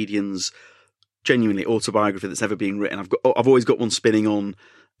every comedian's genuinely autobiography that's ever been written, I've always got one spinning on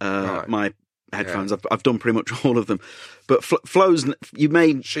my headphones. Yeah. I've done pretty much all of them. But Flo's,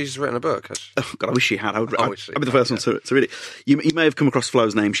 she's written a book. Oh God, I wish she had. I'd be the first one to read it. You may have come across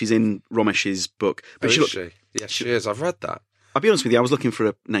Flo's name. She's in Romesh's book. But is she? Yes, she is. I've read that. I'll be honest with you, I was looking for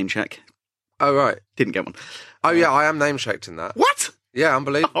a name check. Oh, right. Didn't get one. Oh, yeah, I am name checked in that. What? Yeah,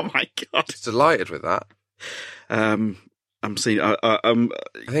 unbelievable. Oh, my God. Just delighted with that. I'm seeing. I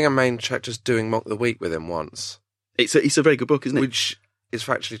think I'm name checked just doing Mock the Week with him once. It's a very good book, isn't it? Which is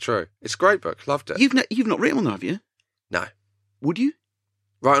factually true. It's a great book. Loved it. You've not written one, though, have you? No. Would you?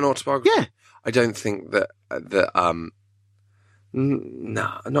 Write an autobiography? Yeah. I don't think that no,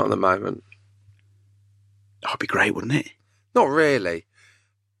 not at the moment. Oh, it'd be great, wouldn't it? Not really.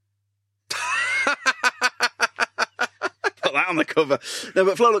 Put that on the cover. No,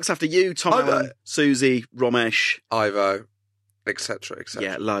 but Flo looks after you, Tom Allen, Susie, Romesh, Ivo, etc., etc.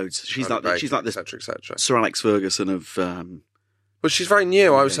 Yeah, loads. She's like this, etc. Sir Alex Ferguson of. Well, she's very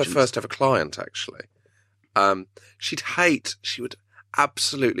new. I was her first ever client, actually. She would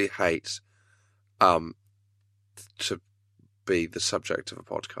absolutely hate, to be the subject of a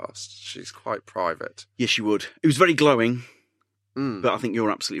podcast. She's quite private. Yes, she would. It was very glowing, but I think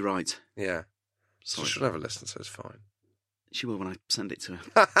you're absolutely right. Yeah. So she'll never listen, so it's fine. She will when I send it to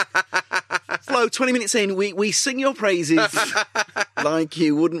her. Flo, 20 minutes in, we sing your praises like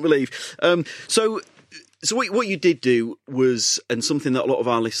you wouldn't believe. So what you did do was, and something that a lot of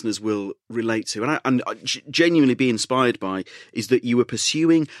our listeners will relate to, and I genuinely be inspired by, is that you were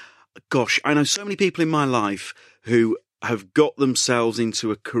pursuing. Gosh, I know so many people in my life who have got themselves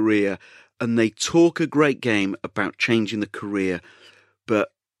into a career, and they talk a great game about changing the career,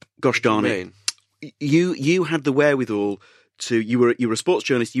 but gosh darn it, you had the wherewithal to. You were a sports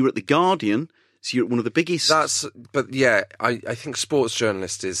journalist. You were at the Guardian, so you're one of the biggest. But yeah, I think sports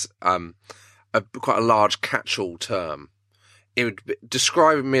journalist is quite a large catch-all term. It would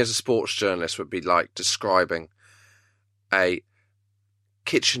describing me as a sports journalist would be like describing a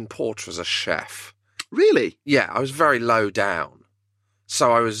kitchen porter as a chef. Really? Yeah, I was very low down.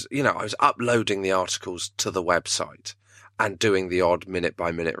 So I was uploading the articles to the website and doing the odd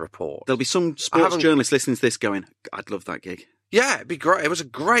minute-by-minute report. There'll be some sports journalists listening to this going, I'd love that gig. Yeah, it'd be great. It was a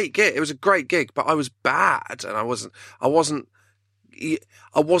great gig. But I was bad, and I wasn't a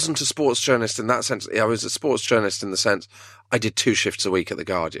sports journalist in that sense. I was a sports journalist in the sense I did 2 shifts a week at the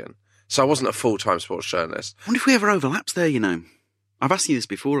Guardian. So I wasn't a full-time sports journalist. I wonder if we ever overlapped there, you know. I've asked you this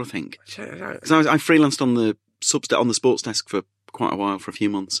before, I think. Yeah, because I freelanced on the sports desk for quite a while, for a few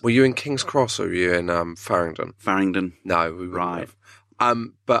months. Were you in King's Cross or were you in Farringdon? Farringdon. No, we weren't. Right.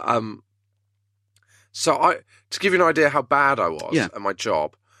 So to give you an idea how bad I was at my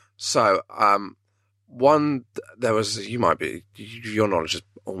job. So there was, your knowledge is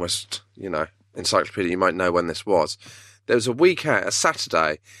almost, encyclopedia. You might know when this was. There was a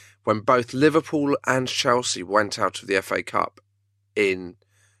Saturday, when both Liverpool and Chelsea went out of the FA Cup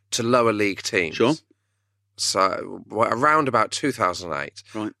to lower league teams. Sure. So around about 2008.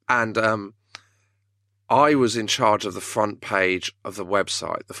 Right. And I was in charge of the front page of the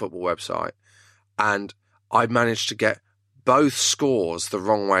website, the football website, and I managed to get both scores the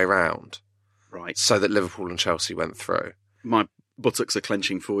wrong way round. Right. So that Liverpool and Chelsea went through. My buttocks are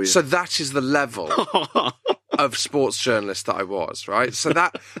clenching for you. So that is the level of sports journalist that I was, right? So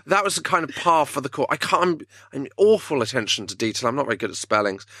that was the kind of par for the course. I'm awful attention to detail. I'm not very good at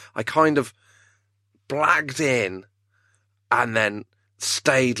spellings. I kind of blagged in and then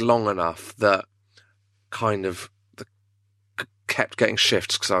stayed long enough that kind of kept getting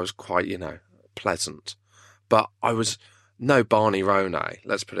shifts because I was quite, pleasant. But I was no Barney Ronay,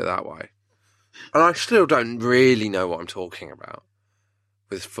 let's put it that way. And I still don't really know what I'm talking about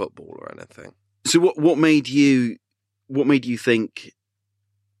with football or anything. So what made you think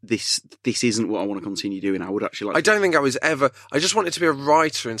this isn't what I want to continue doing? I would actually like. I don't think I was ever. I just wanted to be a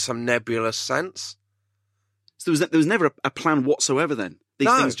writer in some nebulous sense. So there was never a plan whatsoever. Then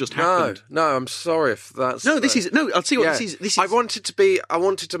these things just happened. No, I'm sorry if that's... No, this is... No, I'll tell you what, this is... I wanted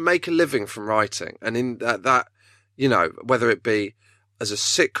to make a living from writing, and in that, you know, whether it be as a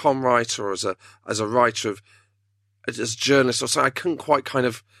sitcom writer or as a writer of... as a journalist or so, I couldn't quite kind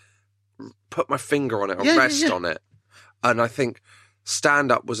of put my finger on it or rest on it. And I think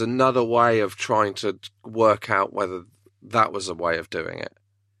stand-up was another way of trying to work out whether that was a way of doing it.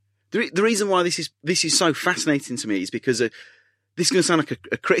 The reason why this is so fascinating to me is because this is going to sound like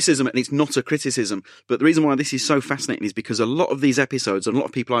a criticism, and it's not a criticism, but the reason why this is so fascinating is because a lot of these episodes and a lot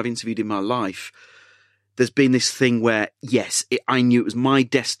of people I've interviewed in my life, there's been this thing where, yes, I knew it was my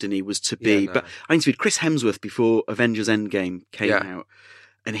destiny was to be, but I interviewed Chris Hemsworth before Avengers Endgame came out,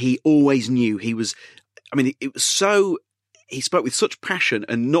 and he always knew he was, I mean, it was so... He spoke with such passion,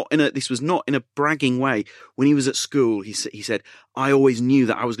 and this was not in a bragging way. When he was at school, he said, I always knew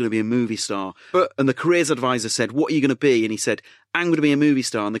that I was going to be a movie star. And the careers advisor said, what are you going to be? And he said, I'm going to be a movie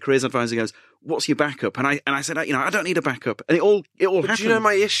star. And the careers advisor goes, what's your backup? And I said, I don't need a backup. And it all happened. Do you know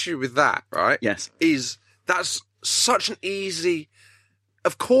my issue with that, right? Yes. Is that's such an easy...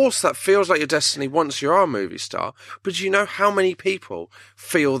 Of course, that feels like your destiny once you are a movie star, but do you know how many people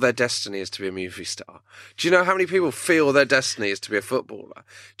feel their destiny is to be a movie star? Do you know how many people feel their destiny is to be a footballer?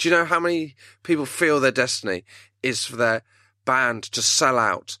 Do you know how many people feel their destiny is for their band to sell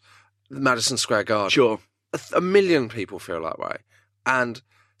out Madison Square Garden? Sure. A million people feel that way. And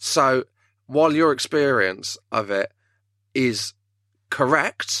so, while your experience of it is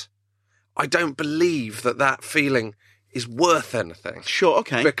correct, I don't believe that feeling is worth anything. Sure,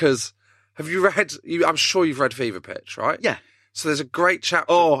 okay. Because have you read... I'm sure you've read Fever Pitch, right? Yeah. So there's a great chapter...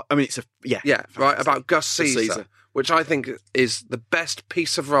 Oh, I mean, it's a... Yeah. Yeah, right, about Gus Caesar, which I think is the best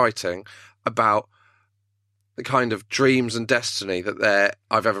piece of writing about the kind of dreams and destiny that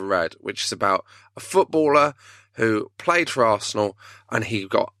I've ever read, which is about a footballer who played for Arsenal, and he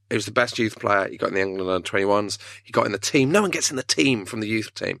was the best youth player. He got in the England under-21s. He got in the team. No one gets in the team from the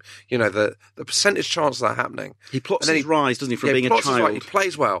youth team. You know, the percentage chance of that happening. He plots his rise, doesn't he, from being a child? He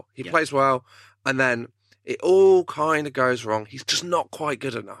plays well. He plays well. And then it all kind of goes wrong. He's just not quite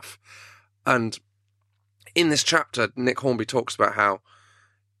good enough. And in this chapter, Nick Hornby talks about how,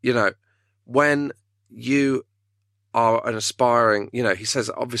 you know, when you are an aspiring, you know, he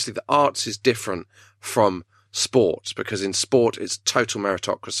says, obviously the arts is different from sport, because in sport it's total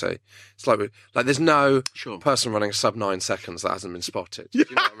meritocracy. It's like there's no person running sub 9 seconds that hasn't been spotted. Do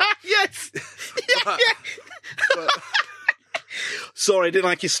you know what I mean? Yes. but, sorry, I didn't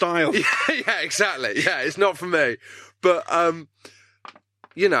like your style. Yeah, exactly. Yeah, it's not for me. But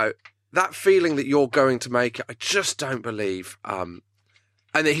you know, that feeling that you're going to make it, I just don't believe. And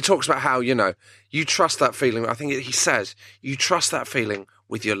he talks about how, you know, you trust that feeling. I think he says you trust that feeling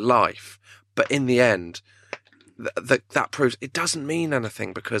with your life, but in the end, that proves it doesn't mean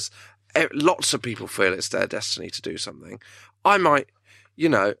anything, because lots of people feel it's their destiny to do something. I might, you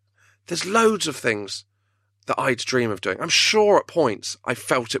know, there's loads of things that I'd dream of doing. I'm sure at points I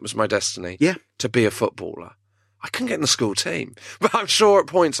felt it was my destiny to be a footballer. I couldn't get in the school team, but I'm sure at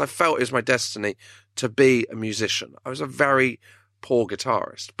points I felt it was my destiny to be a musician. I was a very poor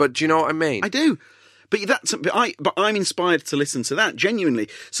guitarist, but do you know what I mean? I do. But I'm inspired to listen to that genuinely.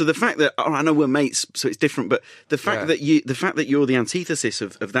 So the fact that I know we're mates, so it's different. But the fact that you're the antithesis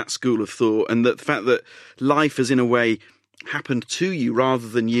of that school of thought, and the fact that life has in a way happened to you rather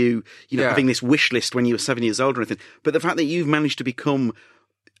than you having this wish list when you were 7 years old or anything. But the fact that you've managed to become,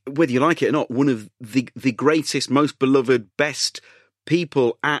 whether you like it or not, one of the greatest, most beloved, best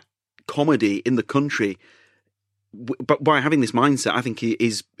people at comedy in the country, but by having this mindset, I think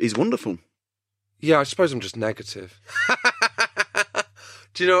is wonderful. Yeah, I suppose I'm just negative.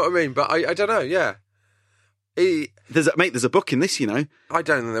 Do you know what I mean? But I don't know, yeah. There's a book in this, you know. I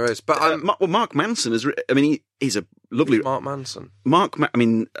don't think there is, but Mark Manson is. I mean, he's a lovely Mark Manson. I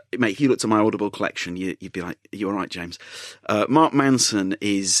mean, mate, if you looked at my Audible collection, you'd be like, "You're all right, James." Mark Manson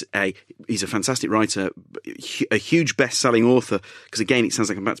he's a fantastic writer, a huge best-selling author. Because again, it sounds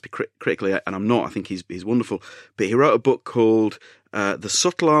like I'm about to be critical, and I'm not. I think he's wonderful. But he wrote a book called "The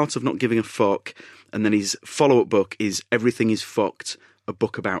Subtle Art of Not Giving a Fuck," and then his follow-up book is "Everything Is Fucked: A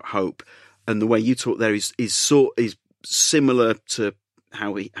Book About Hope." And the way you talk there is similar to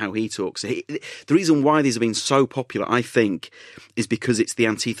how he talks. The reason why these have been so popular, I think, is because it's the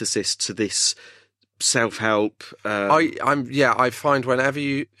antithesis to this self-help. I find whenever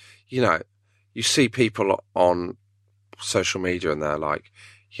you see people on social media and they're like,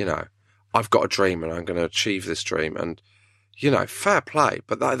 you know, I've got a dream and I'm going to achieve this dream, and you know, fair play,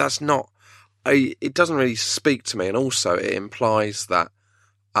 but that's not. It doesn't really speak to me, and also it implies that.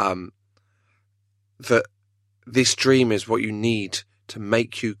 That this dream is what you need to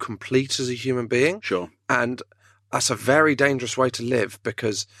make you complete as a human being. Sure. And that's a very dangerous way to live,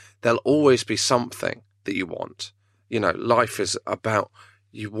 because there'll always be something that you want. You know, life is about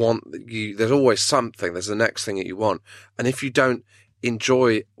there's always something, there's the next thing that you want. And if you don't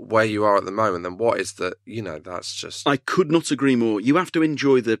enjoy where you are at the moment, then what is that's just... I could not agree more. You have to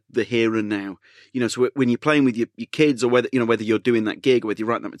enjoy the here and now. You know, so when you're playing with your kids, or whether you're doing that gig or whether you're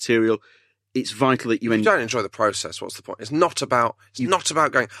writing that material, it's vital that you If you don't enjoy the process, what's the point? It's not about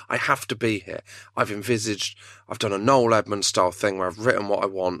going, I have to be here. I've done a Noel Edmonds style thing where I've written what I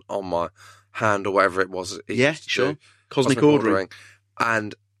want on my hand or whatever it was. Yeah, sure. Cosmic ordering.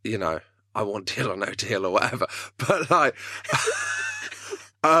 And, I want deal or no deal or whatever. But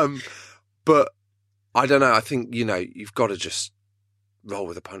but I don't know. I think, you've got to just roll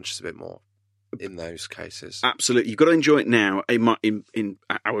with the punches a bit more in those cases. Absolutely. You've got to enjoy it now. In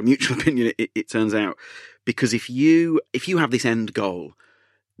our mutual opinion, it turns out, because if you have this end goal,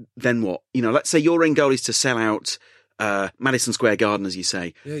 then what? Let's say your end goal is to sell out Madison Square Garden, as you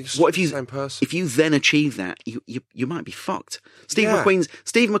say. Yeah, what if you the same person? If you then achieve that, you might be fucked. Steve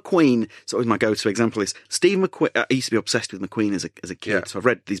McQueen. So always my go-to example is Steve McQueen. I used to be obsessed with McQueen as a kid, so I've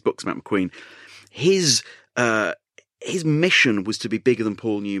read these books about McQueen. His mission was to be bigger than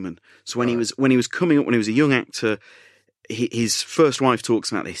Paul Newman. So when he was coming up, when he was a young actor, his first wife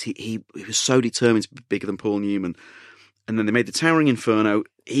talks about this. He was so determined to be bigger than Paul Newman. And then they made the Towering Inferno.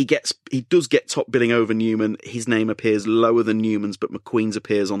 He does get top billing over Newman. His name appears lower than Newman's, but McQueen's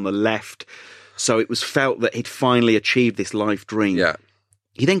appears on the left. So it was felt that he'd finally achieved this life dream. Yeah.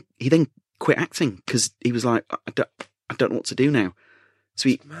 He then quit acting because he was like, I don't know what to do now. So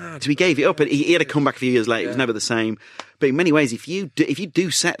he gave it up, and he had to come back a few years later. Yeah. It was never the same. But in many ways, if you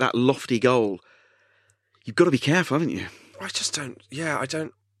do set that lofty goal, you've got to be careful, haven't you? I just don't. Yeah, I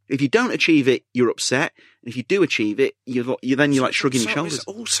don't. If you don't achieve it, you're upset. And if you do achieve it, you're like shrugging your shoulders. It's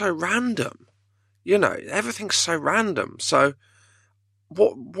all so random. Everything's so random. So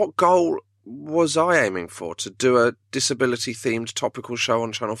what goal was I aiming for? To do a disability-themed topical show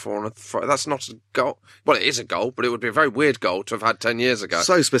on Channel 4 on a Friday? That's not a goal. Well, it is a goal, but it would be a very weird goal to have had 10 years ago.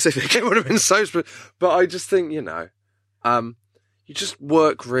 So specific. It would have been so specific. But I just think, you just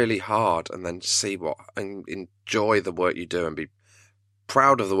work really hard and then and enjoy the work you do and be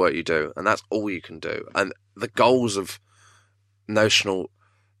proud of the work you do, and that's all you can do. And the goals of notional,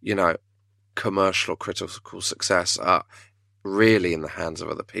 commercial or critical success are really in the hands of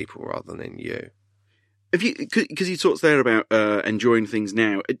other people rather than in you. If you, because you talked there about enjoying things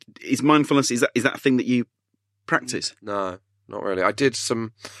now, is mindfulness, is that a thing that you practice? No, not really. I did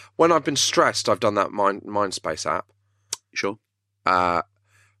some when I've been stressed. I've done that Mindspace app. Sure.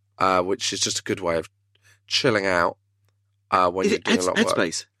 Which is just a good way of chilling out. When is you're it doing a lot of work.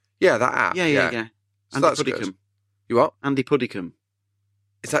 Headspace? Yeah, that app. Yeah. So Andy that's Puddicombe. good. You what? Andy Puddicombe.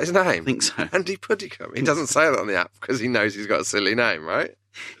 Is that his name? I think so. Andy Puddicombe. He doesn't say that on the app because he knows he's got a silly name, right?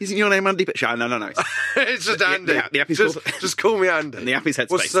 Isn't your name Andy Puddicombe? No. It's just Andy. The app is just call me Andy. And the app is Headspace.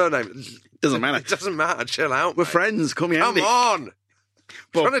 What's surname? Doesn't matter. It doesn't matter. Chill out. We're mate. friends. Call me Andy. Come on.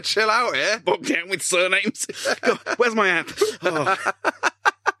 Bob, trying to chill out here. Bob down with surnames. God, where's my app? Oh.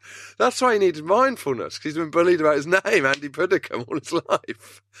 That's why he needed mindfulness, because he's been bullied about his name, Andy Puddicombe, all his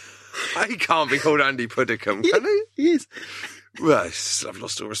life. He can't be called Andy Puddicombe, can he? He is. Well, I've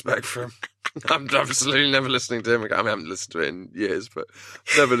lost all respect for him. I'm absolutely never listening to him again. I haven't listened to it in years, but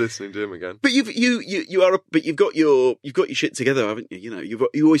never listening to him again. But you've got your shit together, haven't you?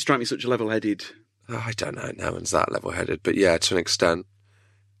 You always strike me such a level-headed. Oh, I don't know. No one's that level-headed, but yeah, to an extent.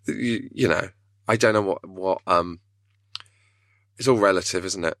 I don't know what. It's all relative,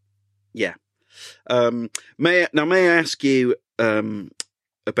 isn't it? Yeah. May I ask you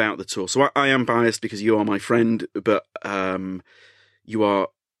about the tour? So I am biased because you are my friend, but you are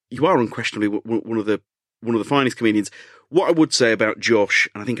unquestionably one of the finest comedians. What I would say about Josh,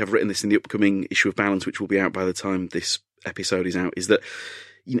 and I think I've written this in the upcoming issue of Balance, which will be out by the time this episode is out, is that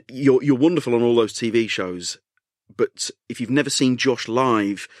you're wonderful on all those TV shows, but if you've never seen Josh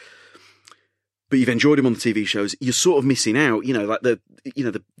live, but you've enjoyed him on the TV shows, you're sort of missing out. Like the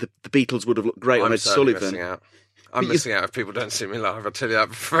Beatles would have looked great on Ed Sullivan. Missing out. I'm missing out if people don't see me live. I'll tell you that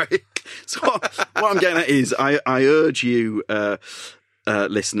for free. So what I'm getting at is, I urge you,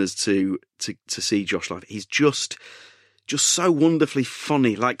 listeners, to see Josh live. He's just so wonderfully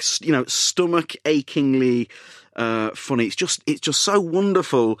funny, like stomach achingly funny. It's just so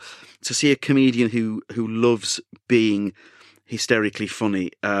wonderful to see a comedian who loves being hysterically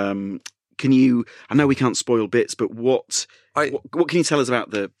funny. Can you? I know we can't spoil bits, but what can you tell us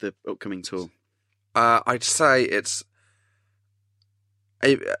about the upcoming tour? I'd say it's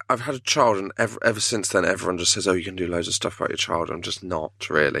I've had a child, and ever since then, everyone just says, "Oh, you can do loads of stuff about your child." I'm just not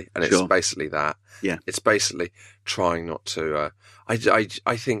really, and it's basically that. Yeah, it's basically trying not to. I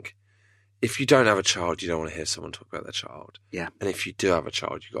think if you don't have a child, you don't want to hear someone talk about their child. Yeah, and if you do have a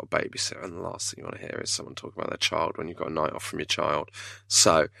child, you've got a babysitter, and the last thing you want to hear is someone talking about their child when you've got a night off from your child.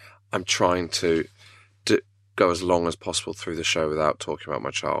 So I'm trying to go as long as possible through the show without talking about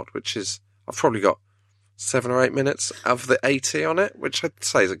my child, which is I've probably got 7 or 8 minutes of the 80 on it, which I'd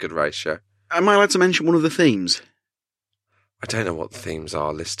say is a good ratio. Am I allowed to mention one of the themes? I don't know what the themes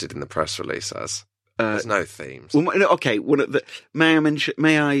are listed in the press release as. There's no themes. Well, okay. May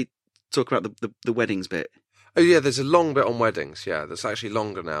I talk about the weddings bit? Oh yeah, there's a long bit on weddings. Yeah, that's actually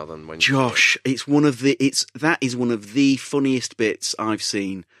longer now than when. Josh, that is one of the funniest bits I've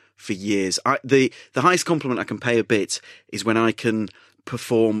seen for years. The highest compliment I can pay a bit is when I can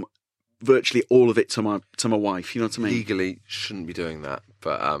perform virtually all of it to my wife. You know what I mean? Legally shouldn't be doing that,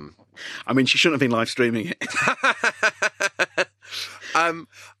 but I mean, she shouldn't have been live streaming it.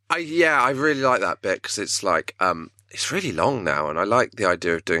 I really like that bit because it's like it's really long now, and I like the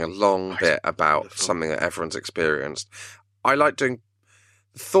idea of doing a long bit about something that everyone's experienced. I like doing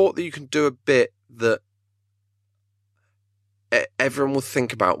the thought that you can do a bit that everyone will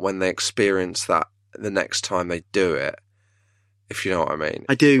think about when they experience that the next time they do it. If you know what I mean.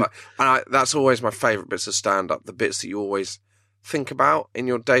 I do. That's always my favourite bits of stand-up, the bits that you always think about in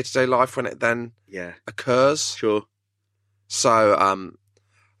your day-to-day life when it then occurs. Sure. So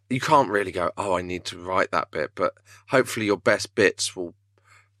you can't really go, oh, I need to write that bit, but hopefully your best bits will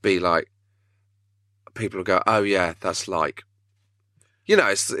be like, people will go, oh yeah, that's like, you know,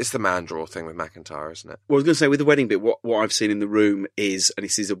 it's the Mandraw thing with McIntyre, isn't it? Well, I was going to say, with the wedding bit, what I've seen in the room is, and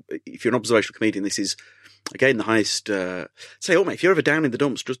this is, if you're an observational comedian, this is, again, the highest. Say, oh mate, if you're ever down in the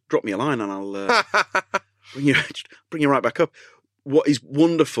dumps, just drop me a line and I'll bring you right back up. What is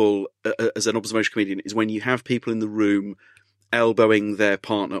wonderful as an observational comedian is when you have people in the room elbowing their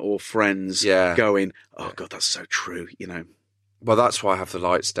partner or friends, going, "Oh God, that's so true," you know. Well, that's why I have the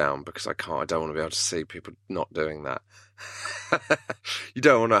lights down, because I don't want to be able to see people not doing that. You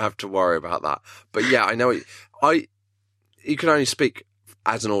don't want to have to worry about that. But yeah, I know you can only speak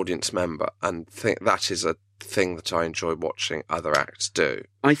as an audience member, and think that is a thing that I enjoy watching other acts do.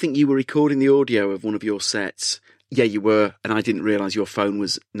 I think you were recording the audio of one of your sets. Yeah, you were, and I didn't realise your phone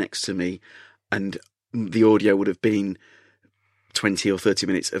was next to me, and the audio would have been 20 or 30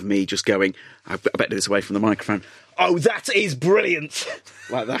 minutes of me just going, I better do this away from the microphone. Oh, that is brilliant!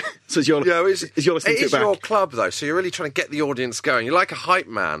 Like that. So you're listening to it back. It is your club, though, so you're really trying to get the audience going. You're like a hype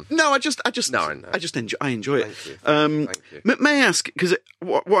man. No, I just enjoy it. Thank you. May I ask, because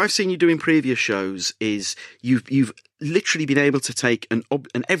what I've seen you do in previous shows is you've literally been able to take an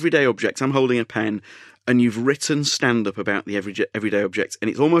everyday object. I'm holding a pen, and you've written stand-up about the everyday object,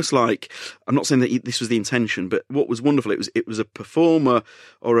 and it's almost like, I'm not saying that this was the intention, but what was wonderful, it was a performer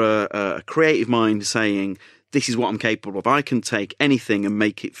or a creative mind saying, this is what I'm capable of. I can take anything and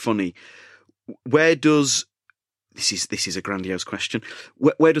make it funny. Where does this is a grandiose question?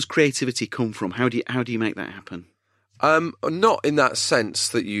 Where does creativity come from? How do you make that happen? Not in that sense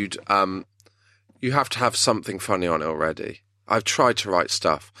that you have to have something funny on it already. I've tried to write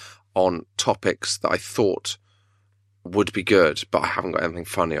stuff on topics that I thought would be good, but I haven't got anything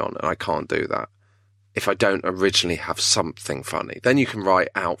funny on, and I can't do that if I don't originally have something funny. Then you can write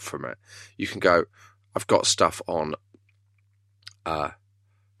out from it. You can go, I've got stuff on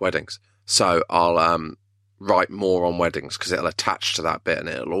weddings, so I'll write more on weddings because it'll attach to that bit and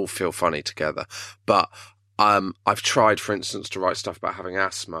it'll all feel funny together. But I've tried, for instance, to write stuff about having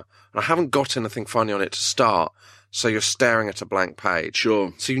asthma, and I haven't got anything funny on it to start. So you're staring at a blank page.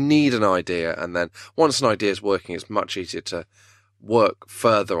 Sure. So you need an idea, and then once an idea is working, it's much easier to work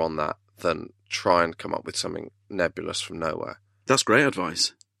further on that than try and come up with something nebulous from nowhere. That's great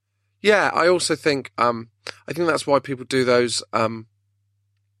advice. Yeah, I also think I think that's why people do those. No,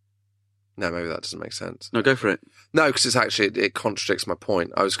 maybe that doesn't make sense. No, go for it. No, because it contradicts my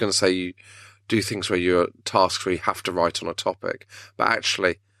point. I was going to say you do things where you're tasks where you have to write on a topic, but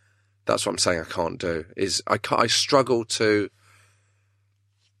actually, that's what I'm saying I can't do. I struggle to.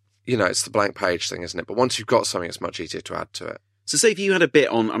 You know, it's the blank page thing, isn't it? But once you've got something, it's much easier to add to it. So, say if you had a bit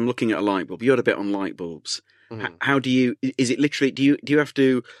on, I'm looking at a light bulb. You had a bit on light bulbs. Mm-hmm. How do you? Is it literally? Do you have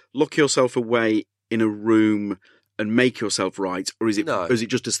to lock yourself away in a room and make yourself write, or is it? No. Or is it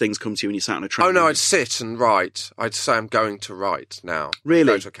just as things come to you and you sat on a train? Oh no, I'd sit and write. I'd say I'm going to write now.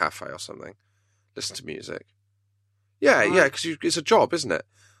 Really? Go to a cafe or something. Listen to music. Yeah, yeah, because it's a job, isn't it?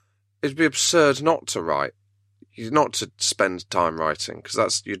 It'd be absurd not to write. Not to spend time writing, because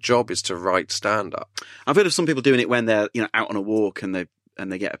that's your job is to write stand-up. I've heard of some people doing it when they're out on a walk and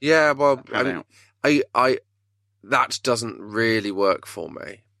and they get out. I that doesn't really work for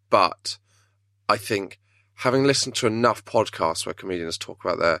me. But I think having listened to enough podcasts where comedians talk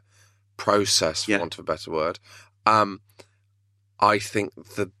about their process, for want of a better word, I think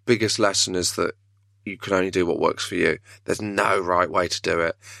the biggest lesson is that you can only do what works for you. There's no right way to do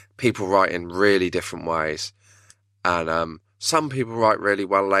it. People write in really different ways. And some people write really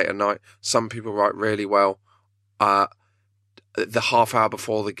well late at night. Some people write really well the half hour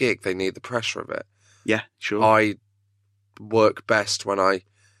before the gig. They need the pressure of it. Yeah, sure. I work best when I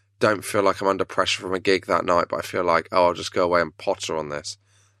don't feel like I'm under pressure from a gig that night, but I feel like, I'll just go away and potter on this.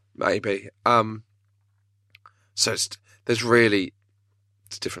 Maybe. So there's really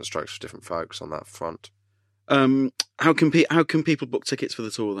different strokes for different folks on that front. How can people book tickets for the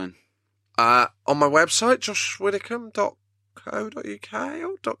tour then? On my website, joshwiddicombe.co.uk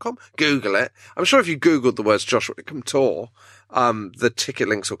or .com. Google it. I'm sure if you Googled the words Josh Widdicombe Tour, the ticket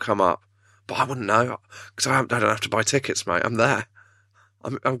links will come up. But I wouldn't know, because I don't have to buy tickets, mate. I'm there.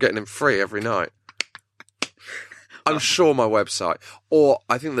 I'm getting them free every night. I'm sure my website, or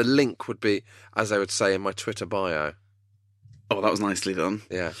I think the link would be, as they would say in my Twitter bio. Oh, that was nicely done.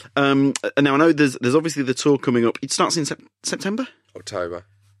 Yeah. Now I know there's obviously the tour coming up. It starts in September? October.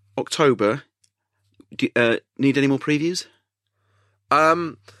 Do you need any more previews?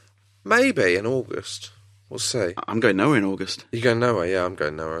 Maybe in August. We'll see. I'm going nowhere in August. You're going nowhere? Yeah, I'm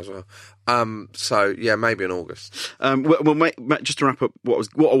going nowhere as well. So yeah, maybe in August. Well, mate, just to wrap up, what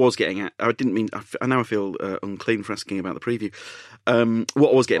I was getting at, I didn't mean. I now feel unclean for asking about the preview.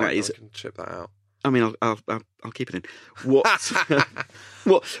 What I was getting at is, I can chip that out. I mean, I'll keep it in. What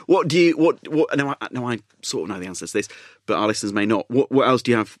do you Now I sort of know the answer to this, but our listeners may not. What else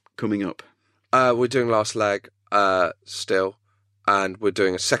do you have coming up? We're doing Last Leg still, and we're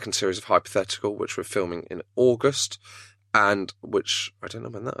doing a second series of Hypothetical, which we're filming in August, and which I don't know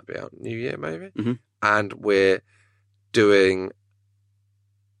when that'll be out. New Year maybe. Mm-hmm. And we're doing.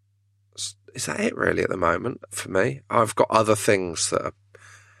 Is that it really at the moment for me? I've got other things that are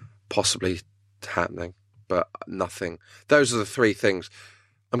possibly happening, but nothing. Those are the three things.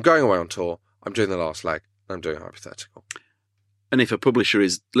 I'm going away on tour, I'm doing The Last Leg, and I'm doing Hypothetical. And if a publisher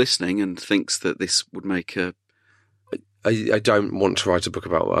is listening and thinks that this would make a... I don't want to write a book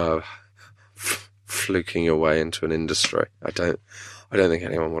about fluking your way into an industry. I don't think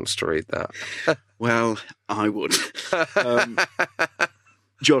anyone wants to read that. Well, I would.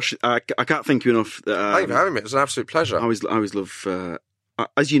 Josh, I can't thank you enough. Thank you for having me. It was an absolute pleasure. I always love...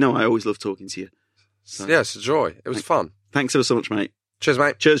 as you know, I always love talking to you. So, yeah, it's a joy. It was fun. Thanks ever so much, mate. Cheers,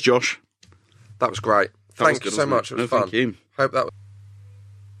 mate. Cheers, Josh. That was great. Thank you so much. It was fun. Thank you. Hope that was...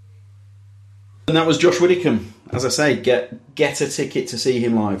 And that was Josh Widdicombe. As I say, get a ticket to see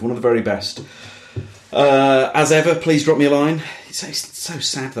him live. One of the very best. As ever, please drop me a line. It's so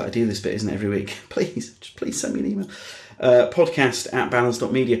sad that I do this bit, isn't it, every week? Please send me an email.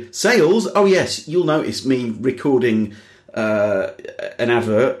 Podcast@balance.media. Sales, oh yes, you'll notice me recording an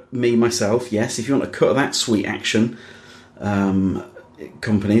advert, myself, yes. If you want to cut that sweet action,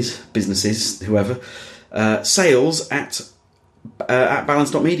 companies, businesses, whoever, sales at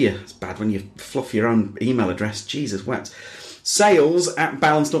balance.media. It's bad when you fluff your own email address. Jesus, wet. Sales at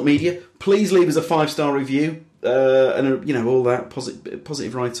balance.media. Please leave us a 5-star review and all that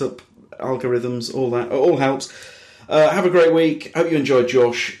positive write-up, algorithms, all that. All helps. Have a great week. Hope you enjoyed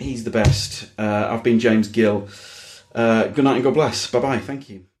Josh. He's the best. I've been James Gill. Good night and God bless. Bye-bye. Thank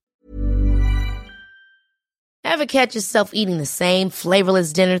you. Ever catch yourself eating the same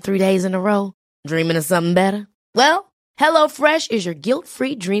flavorless dinner 3 days in a row? Dreaming of something better? Well, HelloFresh is your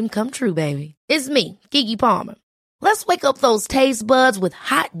guilt-free dream come true, baby. It's me, Keke Palmer. Let's wake up those taste buds with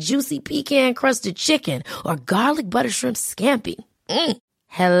hot, juicy pecan-crusted chicken or garlic butter shrimp scampi.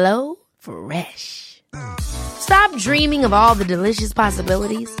 Hello Fresh. Stop dreaming of all the delicious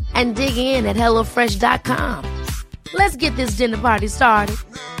possibilities and dig in at HelloFresh.com. Let's get this dinner party started.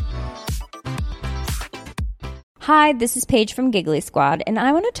 Hi, this is Paige from Giggly Squad, and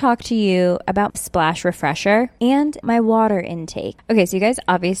I want to talk to you about Splash Refresher and my water intake. Okay, so you guys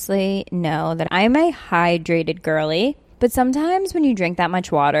obviously know that I'm a hydrated girly, but sometimes when you drink that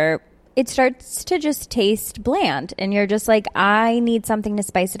much water, it starts to just taste bland, and you're just like, I need something to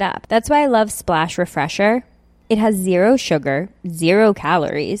spice it up. That's why I love Splash Refresher. It has 0 sugar, 0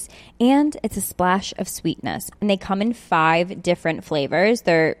 calories, and it's a splash of sweetness. And they come in 5 different flavors.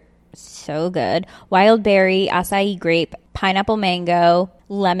 They're so good. Wild berry, acai grape, pineapple mango,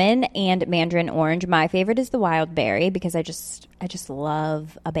 lemon, and mandarin orange. My favorite is the wild berry because I just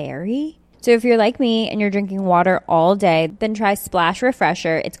love a berry. So if you're like me and you're drinking water all day, then try Splash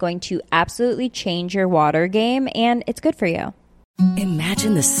Refresher. It's going to absolutely change your water game, and it's good for you.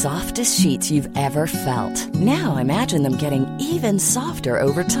 Imagine the softest sheets you've ever felt. Now imagine them getting even softer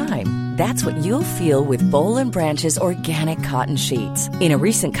over time. That's what you'll feel with Boll & Branch's organic cotton sheets. In a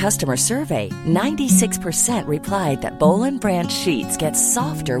recent customer survey, 96% replied that Boll & Branch sheets get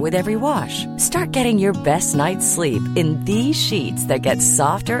softer with every wash. Start getting your best night's sleep in these sheets that get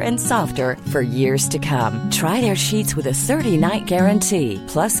softer and softer for years to come. Try their sheets with a 30-night guarantee.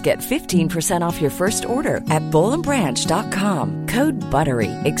 Plus, get 15% off your first order at bollandbranch.com. Code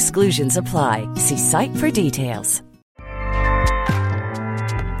BUTTERY. Exclusions apply. See site for details.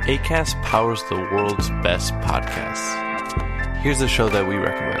 Acast powers the world's best podcasts. Here's a show that we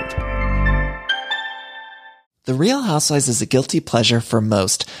recommend. The Real Housewives is a guilty pleasure for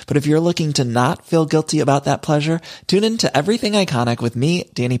most, but if you're looking to not feel guilty about that pleasure, tune in to Everything Iconic with me,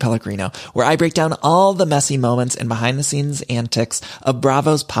 Danny Pellegrino, where I break down all the messy moments and behind-the-scenes antics of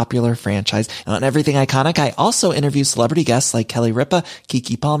Bravo's popular franchise. And on Everything Iconic, I also interview celebrity guests like Kelly Ripa,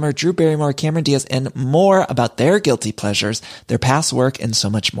 Keke Palmer, Drew Barrymore, Cameron Diaz, and more about their guilty pleasures, their past work, and so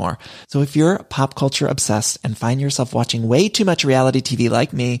much more. So if you're pop culture obsessed and find yourself watching way too much reality TV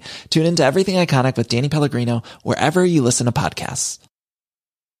like me, tune into Everything Iconic with Danny Pellegrino, wherever you listen to podcasts.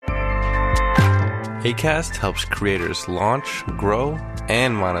 Acast helps creators launch, grow,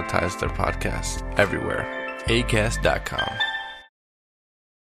 and monetize their podcasts everywhere. Acast.com.